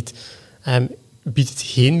vragen we niet. Biedt het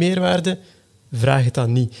geen meerwaarde, vraag het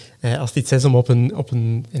dan niet. Als het iets is om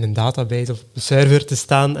in een database of op een server te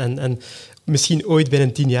staan en misschien ooit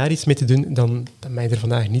binnen 10 jaar iets mee te doen, dan ben je er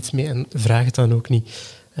vandaag niets mee en vraag het dan ook niet.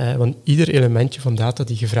 Want ieder elementje van data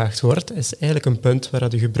die gevraagd wordt, is eigenlijk een punt waar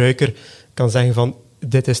de gebruiker kan zeggen van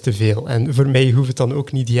dit is te veel. En voor mij hoeft het dan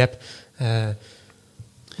ook niet die app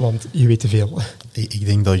Want je weet te veel. Ik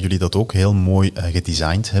denk dat jullie dat ook heel mooi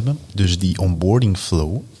gedesigned hebben. Dus die onboarding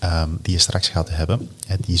flow die je straks gaat hebben,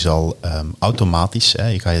 die zal automatisch,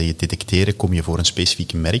 je gaat je detecteren, kom je voor een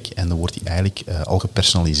specifiek merk en dan wordt die eigenlijk al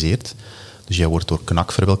gepersonaliseerd. Dus jij wordt door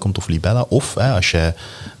Knak verwelkomd of Libella, of als je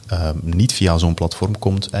niet via zo'n platform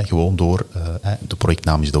komt, gewoon door, de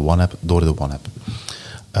projectnaam is de OneApp, door de OneApp.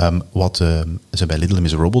 Wat ze bij Little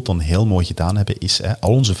Miss Robot dan heel mooi gedaan hebben, is al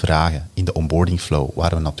onze vragen in de onboarding flow,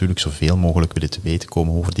 waar we natuurlijk zoveel mogelijk willen te weten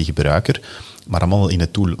komen over die gebruiker, maar allemaal in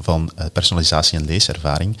het tool van personalisatie en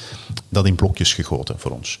leeservaring, dat in blokjes gegoten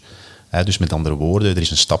voor ons. Dus met andere woorden, er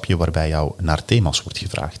is een stapje waarbij jou naar thema's wordt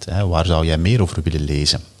gevraagd. Waar zou jij meer over willen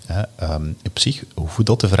lezen? Op zich, hoef je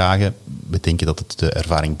dat te vragen. We denken dat het de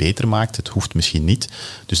ervaring beter maakt. Het hoeft misschien niet.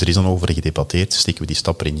 Dus er is dan over gedebatteerd. Steken we die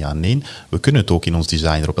stap erin? Ja, nee. We kunnen het ook in ons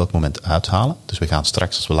designer op elk moment uithalen. Dus we gaan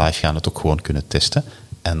straks, als we live gaan, het ook gewoon kunnen testen.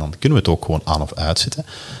 En dan kunnen we het ook gewoon aan of uitzetten.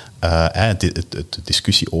 De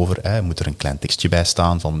discussie over, moet er een klein tekstje bij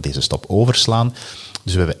staan van deze stap overslaan.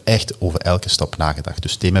 Dus we hebben echt over elke stap nagedacht.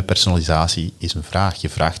 Dus thema-personalisatie is een vraag. Je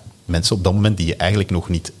vraagt mensen op dat moment die je eigenlijk nog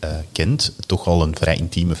niet kent, toch al een vrij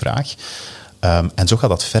intieme vraag. En zo gaat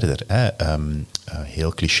dat verder.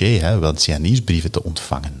 Heel cliché, wel zijn nieuwsbrieven te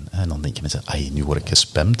ontvangen. En dan denken mensen, nu word ik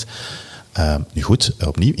gespamd. Nu goed,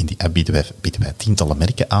 opnieuw, in die app bieden wij tientallen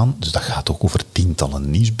merken aan, dus dat gaat ook over tientallen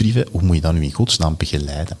nieuwsbrieven. Hoe moet je dat nu in godsnaam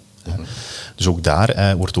begeleiden? Dus ook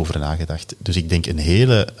daar wordt over nagedacht. Dus ik denk een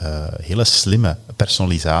hele slimme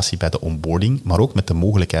personalisatie bij de onboarding, maar ook met de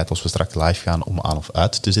mogelijkheid, als we straks live gaan, om aan of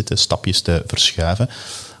uit te zetten, stapjes te verschuiven,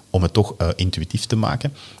 om het toch intuïtief te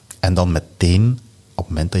maken. En dan meteen, op het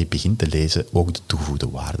moment dat je begint te lezen, ook de toegevoegde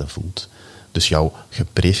waarde voelt. Dus jouw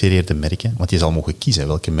geprefereerde merken, want je zal mogen kiezen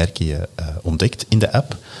welke merken je ontdekt in de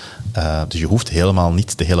app. Dus je hoeft helemaal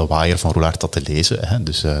niet de hele waaier van Roulard te lezen.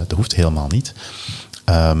 Dus dat hoeft helemaal niet.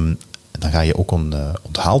 Dan ga je ook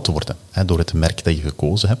onthaald worden door het merk dat je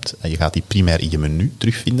gekozen hebt. Je gaat die primair in je menu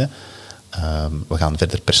terugvinden. We gaan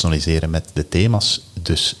verder personaliseren met de thema's.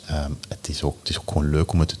 Dus het is ook gewoon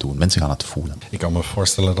leuk om het te doen. Mensen gaan het voelen. Ik kan me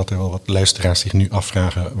voorstellen dat er wel wat luisteraars zich nu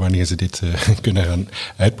afvragen wanneer ze dit kunnen gaan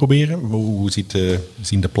uitproberen. Hoe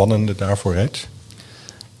zien de plannen daarvoor uit?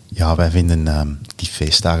 Ja, wij vinden die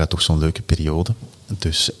feestdagen toch zo'n leuke periode.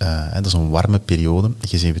 Dus dat is een warme periode.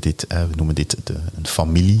 We noemen dit een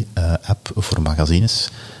familie-app voor magazines.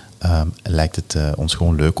 Lijkt het ons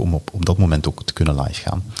gewoon leuk om op dat moment ook te kunnen live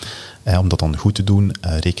gaan. Om dat dan goed te doen,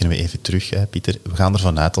 rekenen we even terug, Pieter. We gaan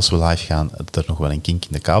ervan uit, als we live gaan, dat er nog wel een kink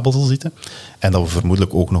in de kabel zal zitten. En dat we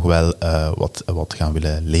vermoedelijk ook nog wel wat gaan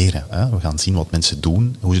willen leren. We gaan zien wat mensen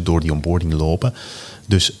doen, hoe ze door die onboarding lopen.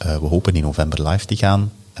 Dus we hopen in november live te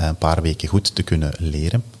gaan, een paar weken goed te kunnen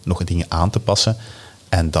leren, nog dingen aan te passen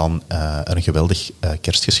en dan er een geweldig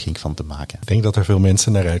kerstgeschenk van te maken. Ik denk dat er veel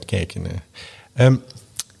mensen naar uitkijken.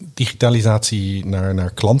 Digitalisatie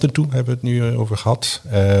naar klanten toe hebben we het nu over gehad.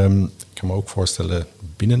 Ik kan me ook voorstellen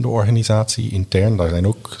binnen de organisatie, intern, daar zijn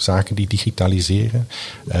ook zaken die digitaliseren.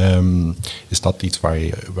 Is dat iets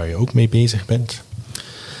waar je ook mee bezig bent?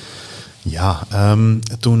 Ja,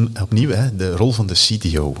 toen opnieuw de rol van de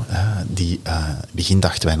CTO. Begin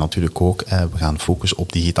dachten wij natuurlijk ook, we gaan focussen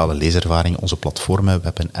op digitale leeservaring, onze platformen,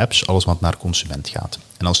 web en apps, alles wat naar consument gaat.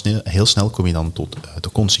 En heel snel kom je dan tot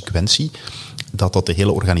de consequentie dat de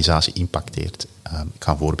hele organisatie impacteert. Ik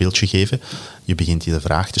ga een voorbeeldje geven. Je begint je de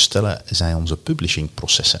vraag te stellen, zijn onze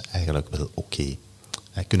publishingprocessen eigenlijk wel oké?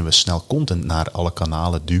 Kunnen we snel content naar alle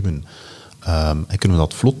kanalen duwen? En kunnen we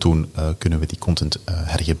dat vlot doen? Kunnen we die content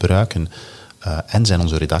hergebruiken? En zijn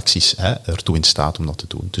onze redacties ertoe in staat om dat te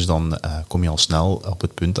doen? Dus dan kom je al snel op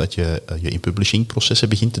het punt dat je in publishingprocessen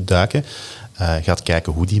begint te duiken. Gaat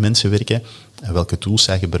kijken hoe die mensen werken, welke tools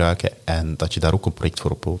zij gebruiken en dat je daar ook een project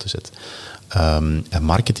voor op poten zet. En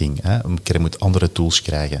marketing, je moet andere tools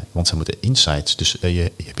krijgen, want ze moeten insights. Dus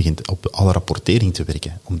je begint op alle rapportering te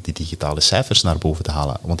werken om die digitale cijfers naar boven te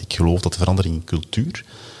halen. Want ik geloof dat de verandering in cultuur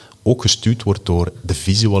ook gestuurd wordt door de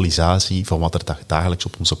visualisatie van wat er dagelijks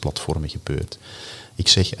op onze platformen gebeurt. Ik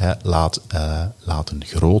zeg, laat een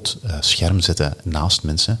groot scherm zetten naast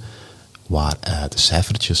mensen, waar de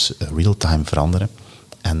cijfertjes real-time veranderen.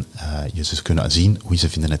 En je ze kunnen zien hoe ze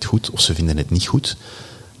vinden het goed of ze vinden het niet goed.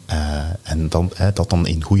 En dat dan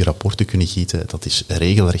in goede rapporten kunnen gieten, dat is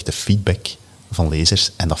regelrechte feedback van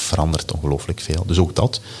lezers en dat verandert ongelooflijk veel. Dus ook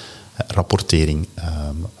dat, rapportering,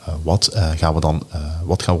 wat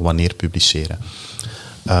gaan we wanneer publiceren.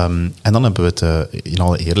 En dan hebben we het in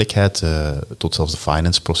alle eerlijkheid tot zelfs de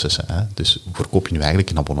finance-processen. Dus verkoop je nu eigenlijk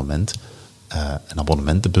een abonnement, een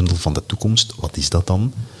abonnementenbundel van de toekomst. Wat is dat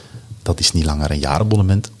dan? Dat is niet langer een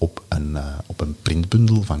jaarabonnement op een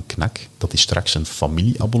printbundel van Knak. Dat is straks een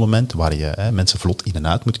familieabonnement waar je mensen vlot in en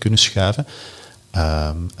uit moet kunnen schuiven.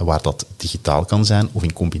 Waar dat digitaal kan zijn of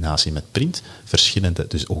in combinatie met print. Verschillende,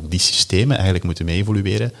 dus ook die systemen eigenlijk moeten mee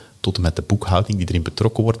evolueren tot en met de boekhouding die erin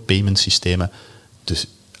betrokken wordt, paymentsystemen. Dus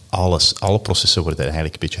alle processen worden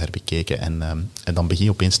eigenlijk een beetje herbekeken. En dan begin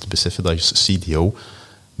je opeens te beseffen dat je als CDO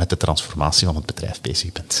met de transformatie van het bedrijf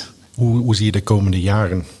bezig bent. Hoe zie je de komende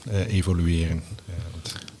jaren evolueren?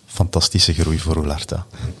 Fantastische groei voor Roularta.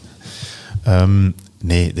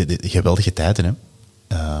 De geweldige tijden. Hè.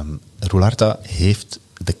 Roularta heeft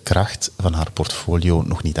de kracht van haar portfolio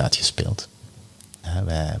nog niet uitgespeeld.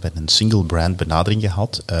 Wij hebben een single brand benadering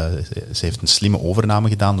gehad. Ze heeft een slimme overname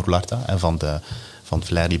gedaan, Roularta, van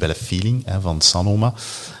Flair Libelle Feeling, van Sanoma.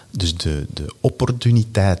 Dus de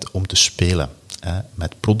opportuniteit om te spelen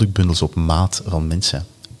met productbundels op maat van mensen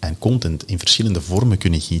en content in verschillende vormen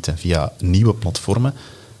kunnen gieten via nieuwe platformen,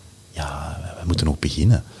 ja, we moeten nog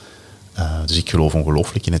beginnen. Dus ik geloof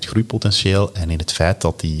ongelooflijk in het groeipotentieel en in het feit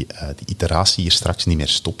dat die iteratie hier straks niet meer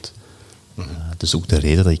stopt. Dat is ook de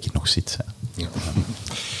reden dat ik hier nog zit. Ja.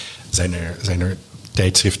 Zijn er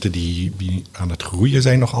tijdschriften die aan het groeien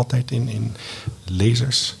zijn nog altijd in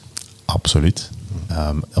lezers? Absoluut.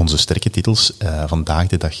 Onze sterke titels vandaag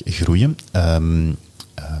de dag groeien.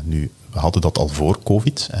 Nu, we hadden dat al voor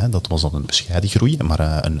COVID. Dat was dan een bescheiden groei,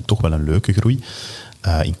 maar toch wel een leuke groei.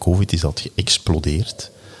 In COVID is dat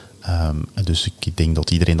geëxplodeerd. Dus ik denk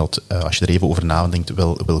dat iedereen dat, als je er even over nadenkt,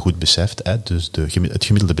 wel goed beseft. Dus het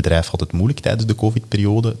gemiddelde bedrijf had het moeilijk tijdens de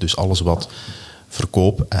COVID-periode. Dus alles wat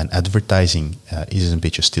verkoop en advertising is een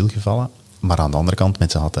beetje stilgevallen. Maar aan de andere kant,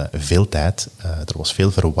 mensen hadden veel tijd. Er was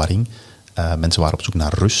veel verwarring. Mensen waren op zoek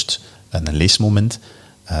naar rust en een leesmoment.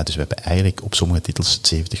 Dus we hebben eigenlijk op sommige titels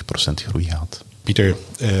 70% groei gehad. Pieter,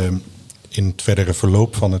 in het verdere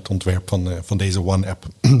verloop van het ontwerp van deze One-app,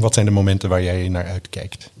 wat zijn de momenten waar jij naar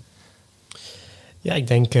uitkijkt? Ja, ik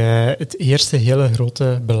denk het eerste hele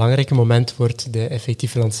grote belangrijke moment wordt de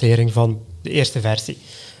effectieve lancering van de eerste versie.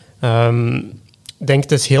 Ik denk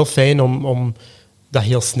het is heel fijn om dat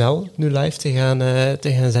heel snel nu live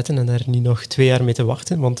te gaan zetten en daar niet nog 2 jaar mee te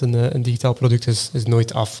wachten, want een digitaal product is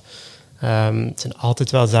nooit af. Het zijn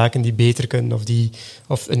altijd wel zaken die beter kunnen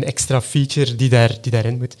of een extra feature die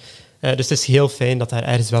daarin moet. Dus het is heel fijn dat daar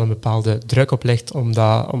ergens wel een bepaalde druk op ligt om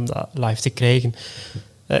dat live te krijgen.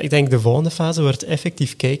 Ik denk de volgende fase wordt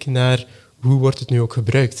effectief kijken naar hoe wordt het nu ook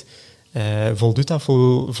gebruikt. Voldoet dat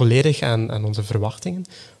volledig aan onze verwachtingen?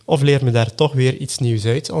 Of leren we daar toch weer iets nieuws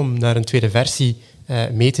uit om naar een tweede versie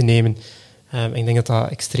mee te nemen? Ik denk dat dat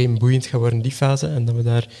extreem boeiend gaat worden, die fase. En dat we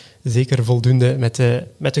daar zeker voldoende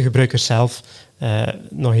met de gebruikers zelf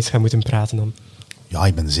nog eens gaan moeten praten dan. Ja,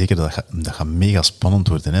 ik ben zeker dat gaat mega spannend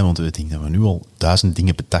worden. Hè, want ik denk dat we nu al 1000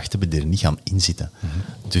 dingen bedacht hebben die er niet gaan inzitten. Mm-hmm.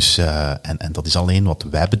 Dus, en dat is alleen wat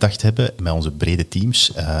wij bedacht hebben met onze brede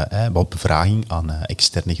teams. Wat bevraging aan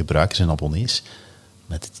externe gebruikers en abonnees.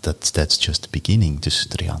 That's just the beginning. Dus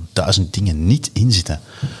er gaan 1000 dingen niet in zitten.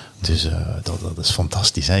 Dus dat is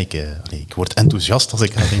fantastisch. Hè. Ik word enthousiast als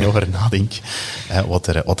ik er niet over nadenk. Wat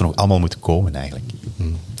er nog allemaal moet komen eigenlijk.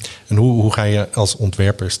 Mm. En hoe ga je als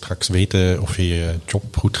ontwerper straks weten of je je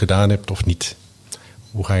job goed gedaan hebt of niet?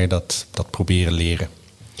 Hoe ga je dat proberen leren?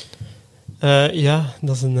 Ja,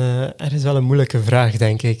 dat is ergens wel een moeilijke vraag,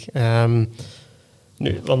 denk ik.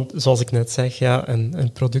 Want zoals ik net zeg, ja,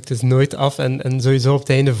 een product is nooit af. En sowieso op het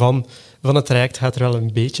einde van het traject gaat er wel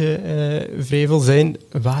een beetje vrevel zijn.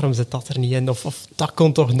 Waarom zit dat er niet in? Of dat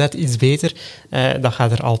kon toch net iets beter? Dat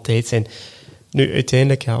gaat er altijd zijn. Nu,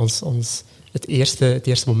 uiteindelijk, ja, het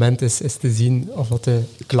eerste moment is te zien of dat de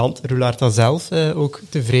klant, Roularta zelf, ook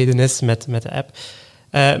tevreden is met de app.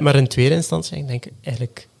 Maar in tweede instantie, ik denk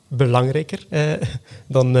eigenlijk belangrijker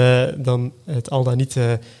dan het al dan niet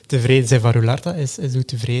tevreden zijn van Roularta, is hoe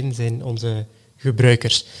tevreden zijn onze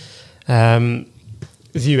gebruikers.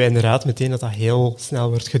 Zien we inderdaad meteen dat dat heel snel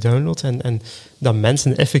wordt gedownload en dat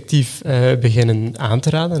mensen effectief beginnen aan te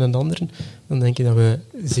raden aan anderen, dan denk ik dat we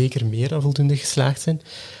zeker meer dan voldoende geslaagd zijn.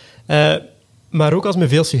 Maar ook als we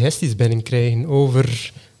veel suggesties binnenkrijgen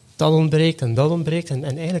over dat ontbreekt en dat ontbreekt. En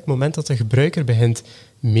eigenlijk het moment dat de gebruiker begint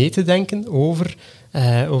mee te denken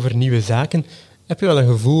over nieuwe zaken, heb je wel een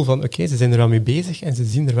gevoel van oké, ze zijn er wel mee bezig en ze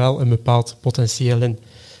zien er wel een bepaald potentieel in.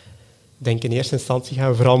 Ik denk in eerste instantie gaan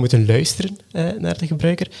we vooral moeten luisteren naar de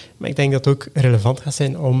gebruiker. Maar ik denk dat het ook relevant gaat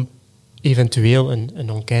zijn om eventueel een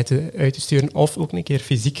enquête uit te sturen of ook een keer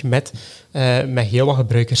fysiek met heel wat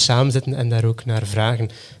gebruikers samenzitten en daar ook naar vragen.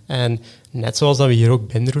 En net zoals dat we hier ook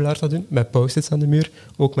binnen Roularta doen, met post-its aan de muur,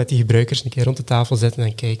 ook met die gebruikers een keer rond de tafel zitten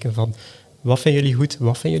en kijken van wat vinden jullie goed,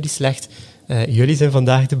 wat vinden jullie slecht, jullie zijn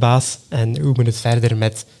vandaag de baas en hoe moet het verder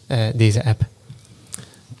met deze app?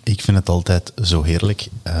 Ik vind het altijd zo heerlijk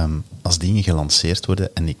als dingen gelanceerd worden.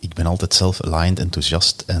 En ik ben altijd zelf aligned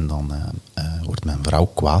enthousiast. En dan wordt mijn vrouw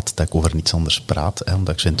kwaad dat ik over niets anders praat,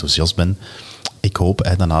 omdat ik zo enthousiast ben. Ik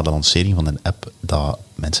hoop dat na de lancering van een app dat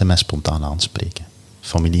mensen mij spontaan aanspreken.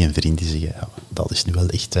 Familie en vrienden zeggen, ja, dat is nu wel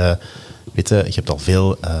echt... weet je hebt al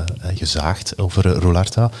veel gezaagd over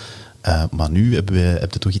Roularta. Maar nu heb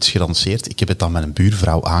je toch iets gelanceerd. Ik heb het aan mijn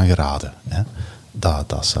buurvrouw aangeraden. Hè.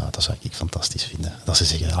 Dat zou ik fantastisch vinden. Dat ze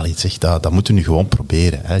zeggen, dat moeten we nu gewoon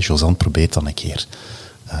proberen. Hè. Josanne probeert dan een keer.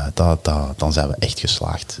 Dan zijn we echt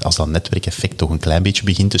geslaagd. Als dat netwerkeffect toch een klein beetje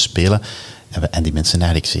begint te spelen en die mensen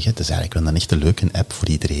eigenlijk zeggen, het is eigenlijk wel een echt leuke app voor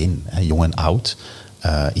iedereen. Hè. Jong en oud,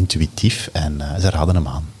 intuïtief en ze raden hem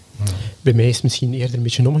aan. Bij mij is het misschien eerder een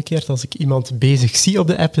beetje omgekeerd. Als ik iemand bezig zie op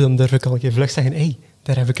de app, dan durf ik al een keer vlug zeggen, hey,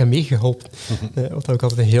 daar heb ik hem mee geholpen. Wat ook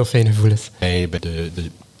altijd een heel fijn gevoel is. Bij de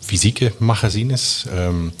fysieke magazines,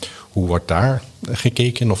 hoe wordt daar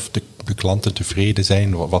gekeken of de klanten tevreden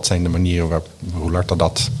zijn? Wat zijn de manieren waarop Roularta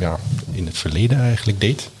dat in het verleden eigenlijk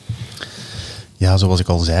deed? Ja, zoals ik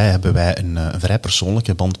al zei, hebben wij een vrij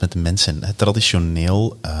persoonlijke band met de mensen.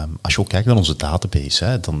 Traditioneel, als je ook kijkt naar onze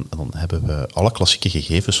database, dan hebben we alle klassieke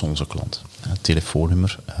gegevens van onze klant.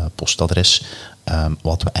 Telefoonnummer, postadres.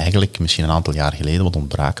 Wat we eigenlijk misschien een aantal jaar geleden wat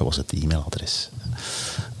ontbraken, was het e-mailadres.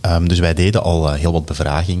 Dus wij deden al heel wat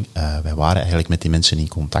bevraging. Wij waren eigenlijk met die mensen in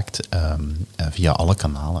contact via alle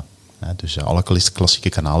kanalen. Dus alle klassieke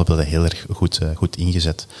kanalen werden heel erg goed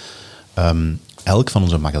ingezet. Elk van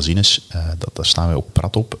onze magazines, daar staan wij ook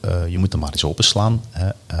prat op. Je moet hem maar eens openslaan.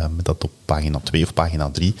 Dat op pagina 2 of pagina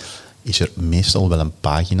 3 is er meestal wel een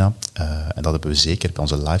pagina, en dat hebben we zeker bij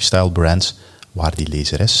onze lifestyle brands, waar die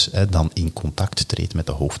lezeres dan in contact treedt met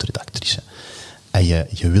de hoofdredactrice. En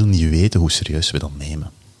je wil niet weten hoe serieus we dat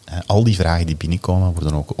nemen. Al die vragen die binnenkomen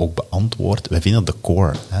worden ook beantwoord. Wij vinden de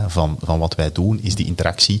core van wat wij doen, is die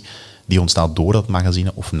interactie die ontstaat door dat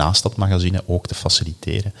magazine of naast dat magazine ook te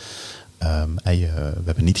faciliteren. We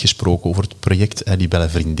hebben niet gesproken over het project Libelle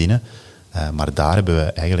Vriendinnen, maar daar hebben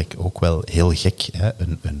we eigenlijk ook wel heel gek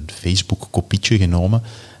een Facebook-kopietje genomen,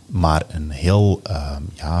 maar een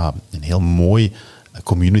heel mooi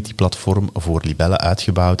community-platform voor libellen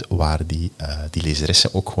uitgebouwd, waar die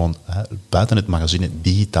lezeressen ook gewoon buiten het magazine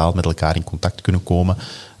digitaal met elkaar in contact kunnen komen,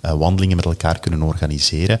 wandelingen met elkaar kunnen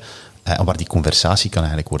organiseren, en waar die conversatie kan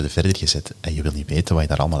eigenlijk worden verder gezet. En je wil niet weten wat je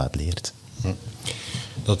daar allemaal uit leert.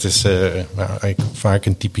 Dat is eigenlijk vaak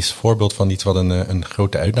een typisch voorbeeld van iets wat een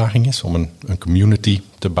grote uitdaging is, om een community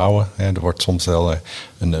te bouwen. Er wordt soms wel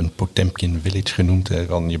een Potemkin Village genoemd.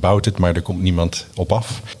 Van je bouwt het, maar er komt niemand op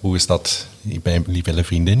af. Hoe is dat bij Libelle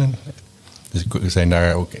Vriendinnen? Dus zijn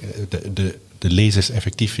daar ook de lezers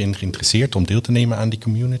effectief in geïnteresseerd om deel te nemen aan die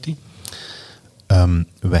community?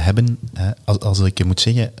 We hebben, als ik moet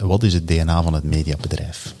zeggen, wat is het DNA van het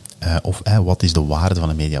mediabedrijf? Wat is de waarde van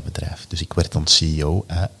een mediabedrijf? Dus ik werd dan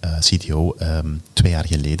CTO 2 jaar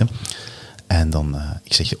geleden. En dan,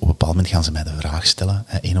 ik zeg, op een bepaald moment gaan ze mij de vraag stellen.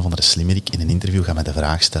 Een of andere slimmerik in een interview gaat mij de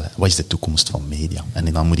vraag stellen, wat is de toekomst van media?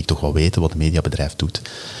 En dan moet ik toch wel weten wat een mediabedrijf doet.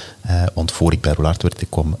 Want voor ik bij Roularta werd,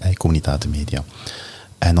 ik kom niet uit de media.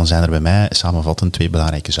 En dan zijn er bij mij samenvattend 2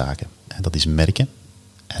 belangrijke zaken. Dat is merken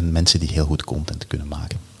en mensen die heel goed content kunnen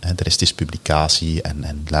maken. De rest is publicatie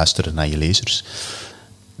en luisteren naar je lezers.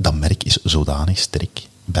 Dat merk is zodanig sterk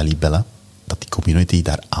bij Libelle dat die community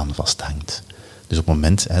daar aan vasthangt. Dus op het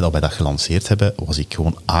moment dat wij dat gelanceerd hebben, was ik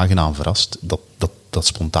gewoon aangenaam verrast dat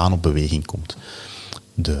spontaan op beweging komt.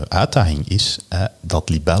 De uitdaging is dat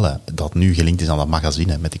Libelle, dat nu gelinkt is aan dat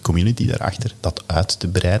magazine met die community daarachter, dat uit te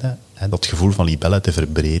breiden, dat gevoel van Libelle te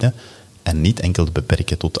verbreden en niet enkel te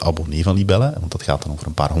beperken tot de abonnee van Libelle, want dat gaat dan over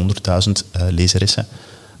een paar 100.000 lezeressen,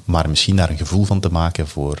 maar misschien daar een gevoel van te maken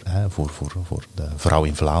voor de vrouw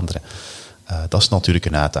in Vlaanderen. Dat is natuurlijk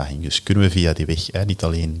een uitdaging. Dus kunnen we via die weg niet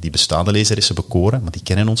alleen die bestaande lezeressen bekoren, maar die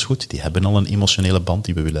kennen ons goed, die hebben al een emotionele band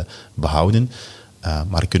die we willen behouden,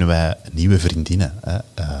 maar kunnen wij nieuwe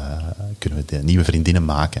vriendinnen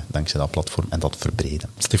maken dankzij dat platform en dat verbreden.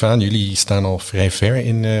 Stefan, jullie staan al vrij ver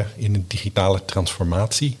in de digitale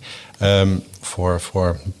transformatie.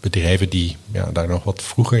 Voor bedrijven die daar nog wat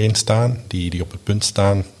vroeger in staan, die op het punt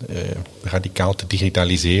staan radicaal te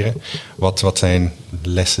digitaliseren. Wat zijn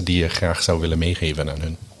lessen die je graag zou willen meegeven aan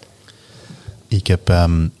hun? Ik heb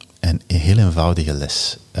een heel eenvoudige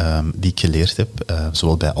les die ik geleerd heb,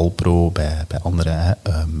 zowel bij Alpro, bij andere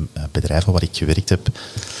bedrijven waar ik gewerkt heb.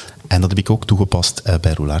 En dat heb ik ook toegepast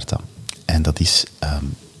bij Roularta. En dat is,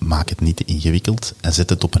 maak het niet te ingewikkeld en zet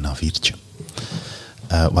het op een A4'tje.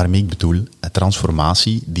 Waarmee ik bedoel,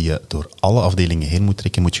 transformatie die je door alle afdelingen heen moet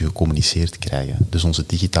trekken, moet je gecommuniceerd krijgen. Dus onze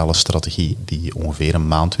digitale strategie, die ongeveer een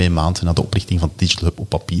maand, 2 maanden na de oprichting van Digital Hub op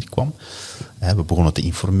papier kwam. We begonnen te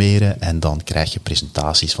informeren en dan krijg je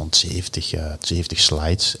presentaties van 70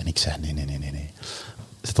 slides. En ik zei, nee.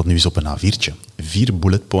 Zet dat nu eens op een A4'tje. 4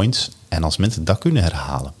 bullet points. En als mensen dat kunnen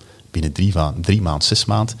herhalen, binnen 3 maanden, 6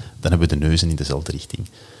 maanden, dan hebben we de neuzen in dezelfde richting.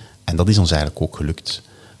 En dat is ons eigenlijk ook gelukt.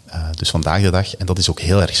 Dus vandaag de dag, en dat is ook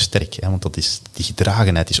heel erg sterk, hè, want die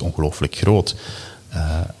gedragenheid is ongelooflijk groot.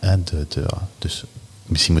 Dus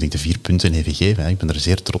misschien moet ik de 4 punten even geven. Hè. Ik ben er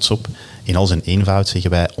zeer trots op. In al zijn eenvoud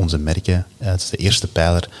zeggen wij, onze merken, het is de eerste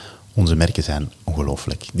pijler, onze merken zijn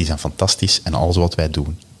ongelooflijk. Die zijn fantastisch en alles wat wij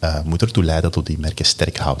doen moet ertoe leiden dat we die merken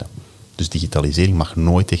sterk houden. Dus digitalisering mag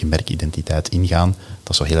nooit tegen merkidentiteit ingaan.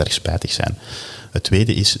 Dat zou heel erg spijtig zijn. Het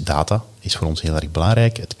tweede is, data is voor ons heel erg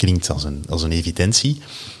belangrijk. Het klinkt als een evidentie,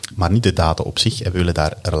 maar niet de data op zich. We willen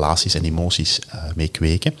daar relaties en emoties mee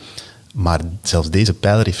kweken. Maar zelfs deze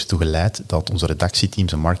pijler heeft ertoe geleid dat onze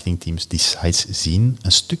redactieteams en marketingteams die sites zien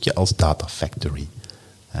een stukje als data factory.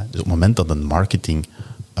 Dus op het moment dat een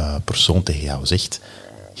marketingpersoon tegen jou zegt,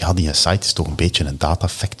 ja, die site is toch een beetje een data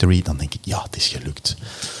factory, dan denk ik, ja, het is gelukt.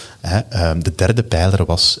 De derde pijler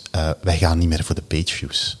was, wij gaan niet meer voor de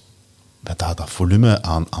pageviews. Dat volume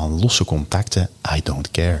aan losse contacten, I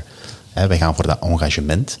don't care. Wij gaan voor dat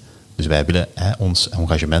engagement. Dus wij willen, ons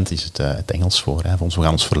engagement is het Engels voor ons. We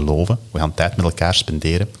gaan ons verloven. We gaan tijd met elkaar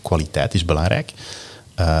spenderen. Kwaliteit is belangrijk.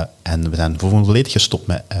 En we zijn volledig gestopt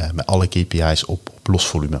met alle KPI's op los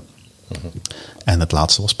volume. Mm-hmm. En het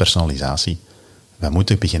laatste was personalisatie. Wij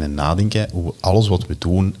moeten beginnen nadenken hoe we alles wat we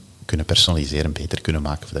doen kunnen personaliseren, beter kunnen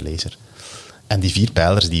maken voor de lezer. En die 4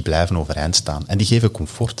 pijlers die blijven overeind staan. En die geven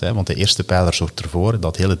comfort, want de eerste pijler zorgt ervoor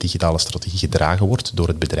dat hele digitale strategie gedragen wordt door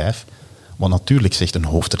het bedrijf. Want natuurlijk zegt een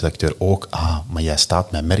hoofdredacteur ook, maar jij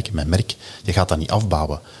staat mijn merk, je gaat dat niet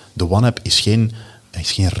afbouwen. De OneApp is geen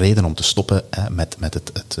reden om te stoppen met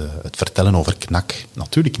het vertellen over KNAK.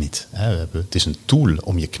 Natuurlijk niet. Het is een tool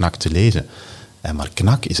om je KNAK te lezen. Maar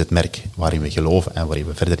KNAK is het merk waarin we geloven en waarin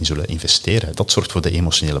we verder in zullen investeren. Dat zorgt voor de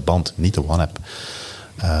emotionele band, niet de OneApp.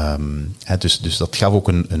 Dus dat gaf ook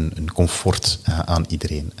een comfort aan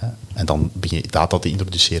iedereen. En dan begin je data te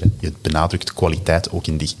introduceren. Je benadrukt kwaliteit ook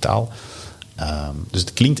in digitaal. Dus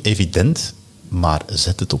het klinkt evident, maar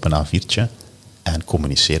zet het op een A4'tje en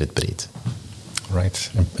communiceer het breed.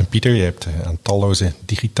 Right. En Pieter, je hebt aan talloze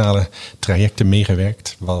digitale trajecten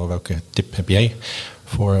meegewerkt. Welke tip heb jij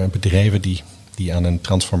voor bedrijven die aan een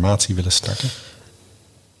transformatie willen starten?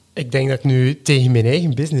 Ik denk dat ik nu tegen mijn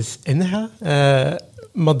eigen business inga.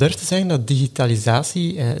 Maar durf te zeggen dat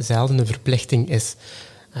digitalisatie zelden een verplichting is.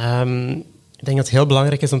 Ik denk dat het heel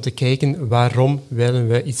belangrijk is om te kijken waarom willen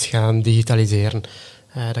we iets gaan digitaliseren.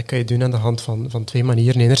 Dat kan je doen aan de hand van 2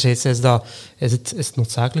 manieren. Enerzijds is het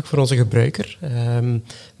noodzakelijk voor onze gebruiker,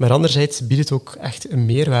 maar anderzijds biedt het ook echt een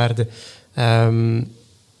meerwaarde.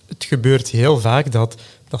 Het gebeurt heel vaak dat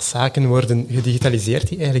zaken worden gedigitaliseerd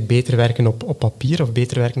die eigenlijk beter werken op papier of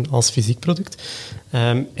beter werken als fysiek product.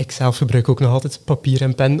 Ik zelf gebruik ook nog altijd papier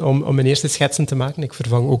en pen om mijn eerste schetsen te maken. Ik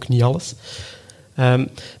vervang ook niet alles. Maar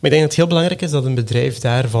ik denk dat het heel belangrijk is dat een bedrijf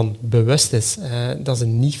daarvan bewust is. Dat ze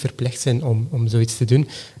niet verplicht zijn om zoiets te doen.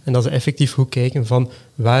 En dat ze effectief goed kijken van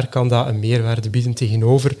waar kan dat een meerwaarde bieden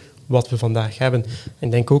tegenover wat we vandaag hebben. En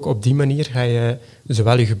ik denk ook op die manier ga je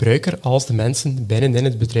zowel je gebruiker als de mensen binnenin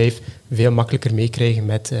het bedrijf veel makkelijker meekrijgen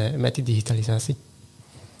met die digitalisatie.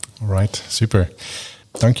 Alright, super.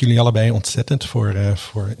 Dank jullie allebei ontzettend voor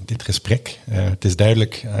dit gesprek. Het is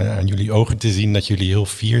duidelijk aan jullie ogen te zien dat jullie heel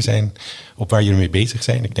fier zijn op waar jullie mee bezig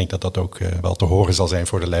zijn. Ik denk dat dat ook wel te horen zal zijn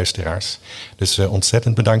voor de luisteraars. Dus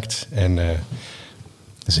ontzettend bedankt. En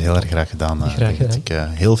dat is heel erg graag gedaan. Graag gedaan.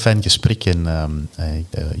 Heel fijn gesprek en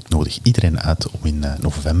ik nodig iedereen uit om in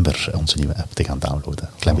november onze nieuwe app te gaan downloaden.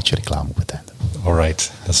 Een klein beetje reclame op het einde.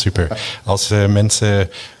 Alright, dat is super. Als mensen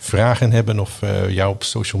vragen hebben of jou op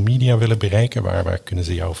social media willen bereiken, waar kunnen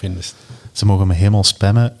ze jou vinden? Ze mogen me helemaal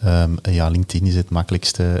spammen. LinkedIn is het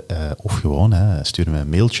makkelijkste. Of gewoon, stuur me een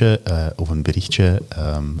mailtje of een berichtje.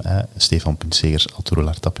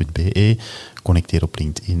 stefan.segers@roularta.be. Connecteer op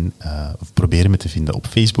LinkedIn. Of probeer me te vinden op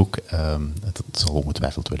Facebook. Dat zal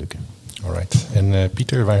ongetwijfeld wel lukken. Alright. En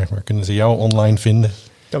Pieter, waar kunnen ze jou online vinden?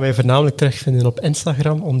 Kan wij voornamelijk terugvinden op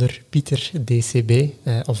Instagram onder PieterDCB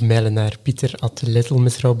of mailen naar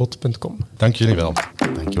pieter@littlemissrobot.com. Dank jullie wel.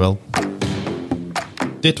 Dank je wel.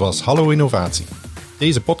 Dit was Hallo Innovatie.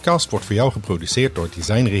 Deze podcast wordt voor jou geproduceerd door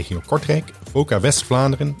Designregio Kortrijk, VOCA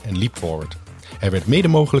West-Vlaanderen en LeapForward. Hij werd mede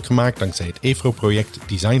mogelijk gemaakt dankzij het EFRO-project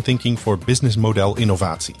Design Thinking voor Business Model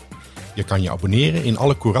Innovatie. Je kan je abonneren in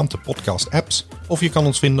alle courante podcast-apps of je kan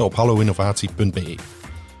ons vinden op halloinnovatie.be.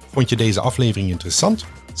 Vond je deze aflevering interessant?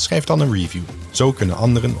 Schrijf dan een review. Zo kunnen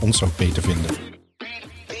anderen ons ook beter vinden.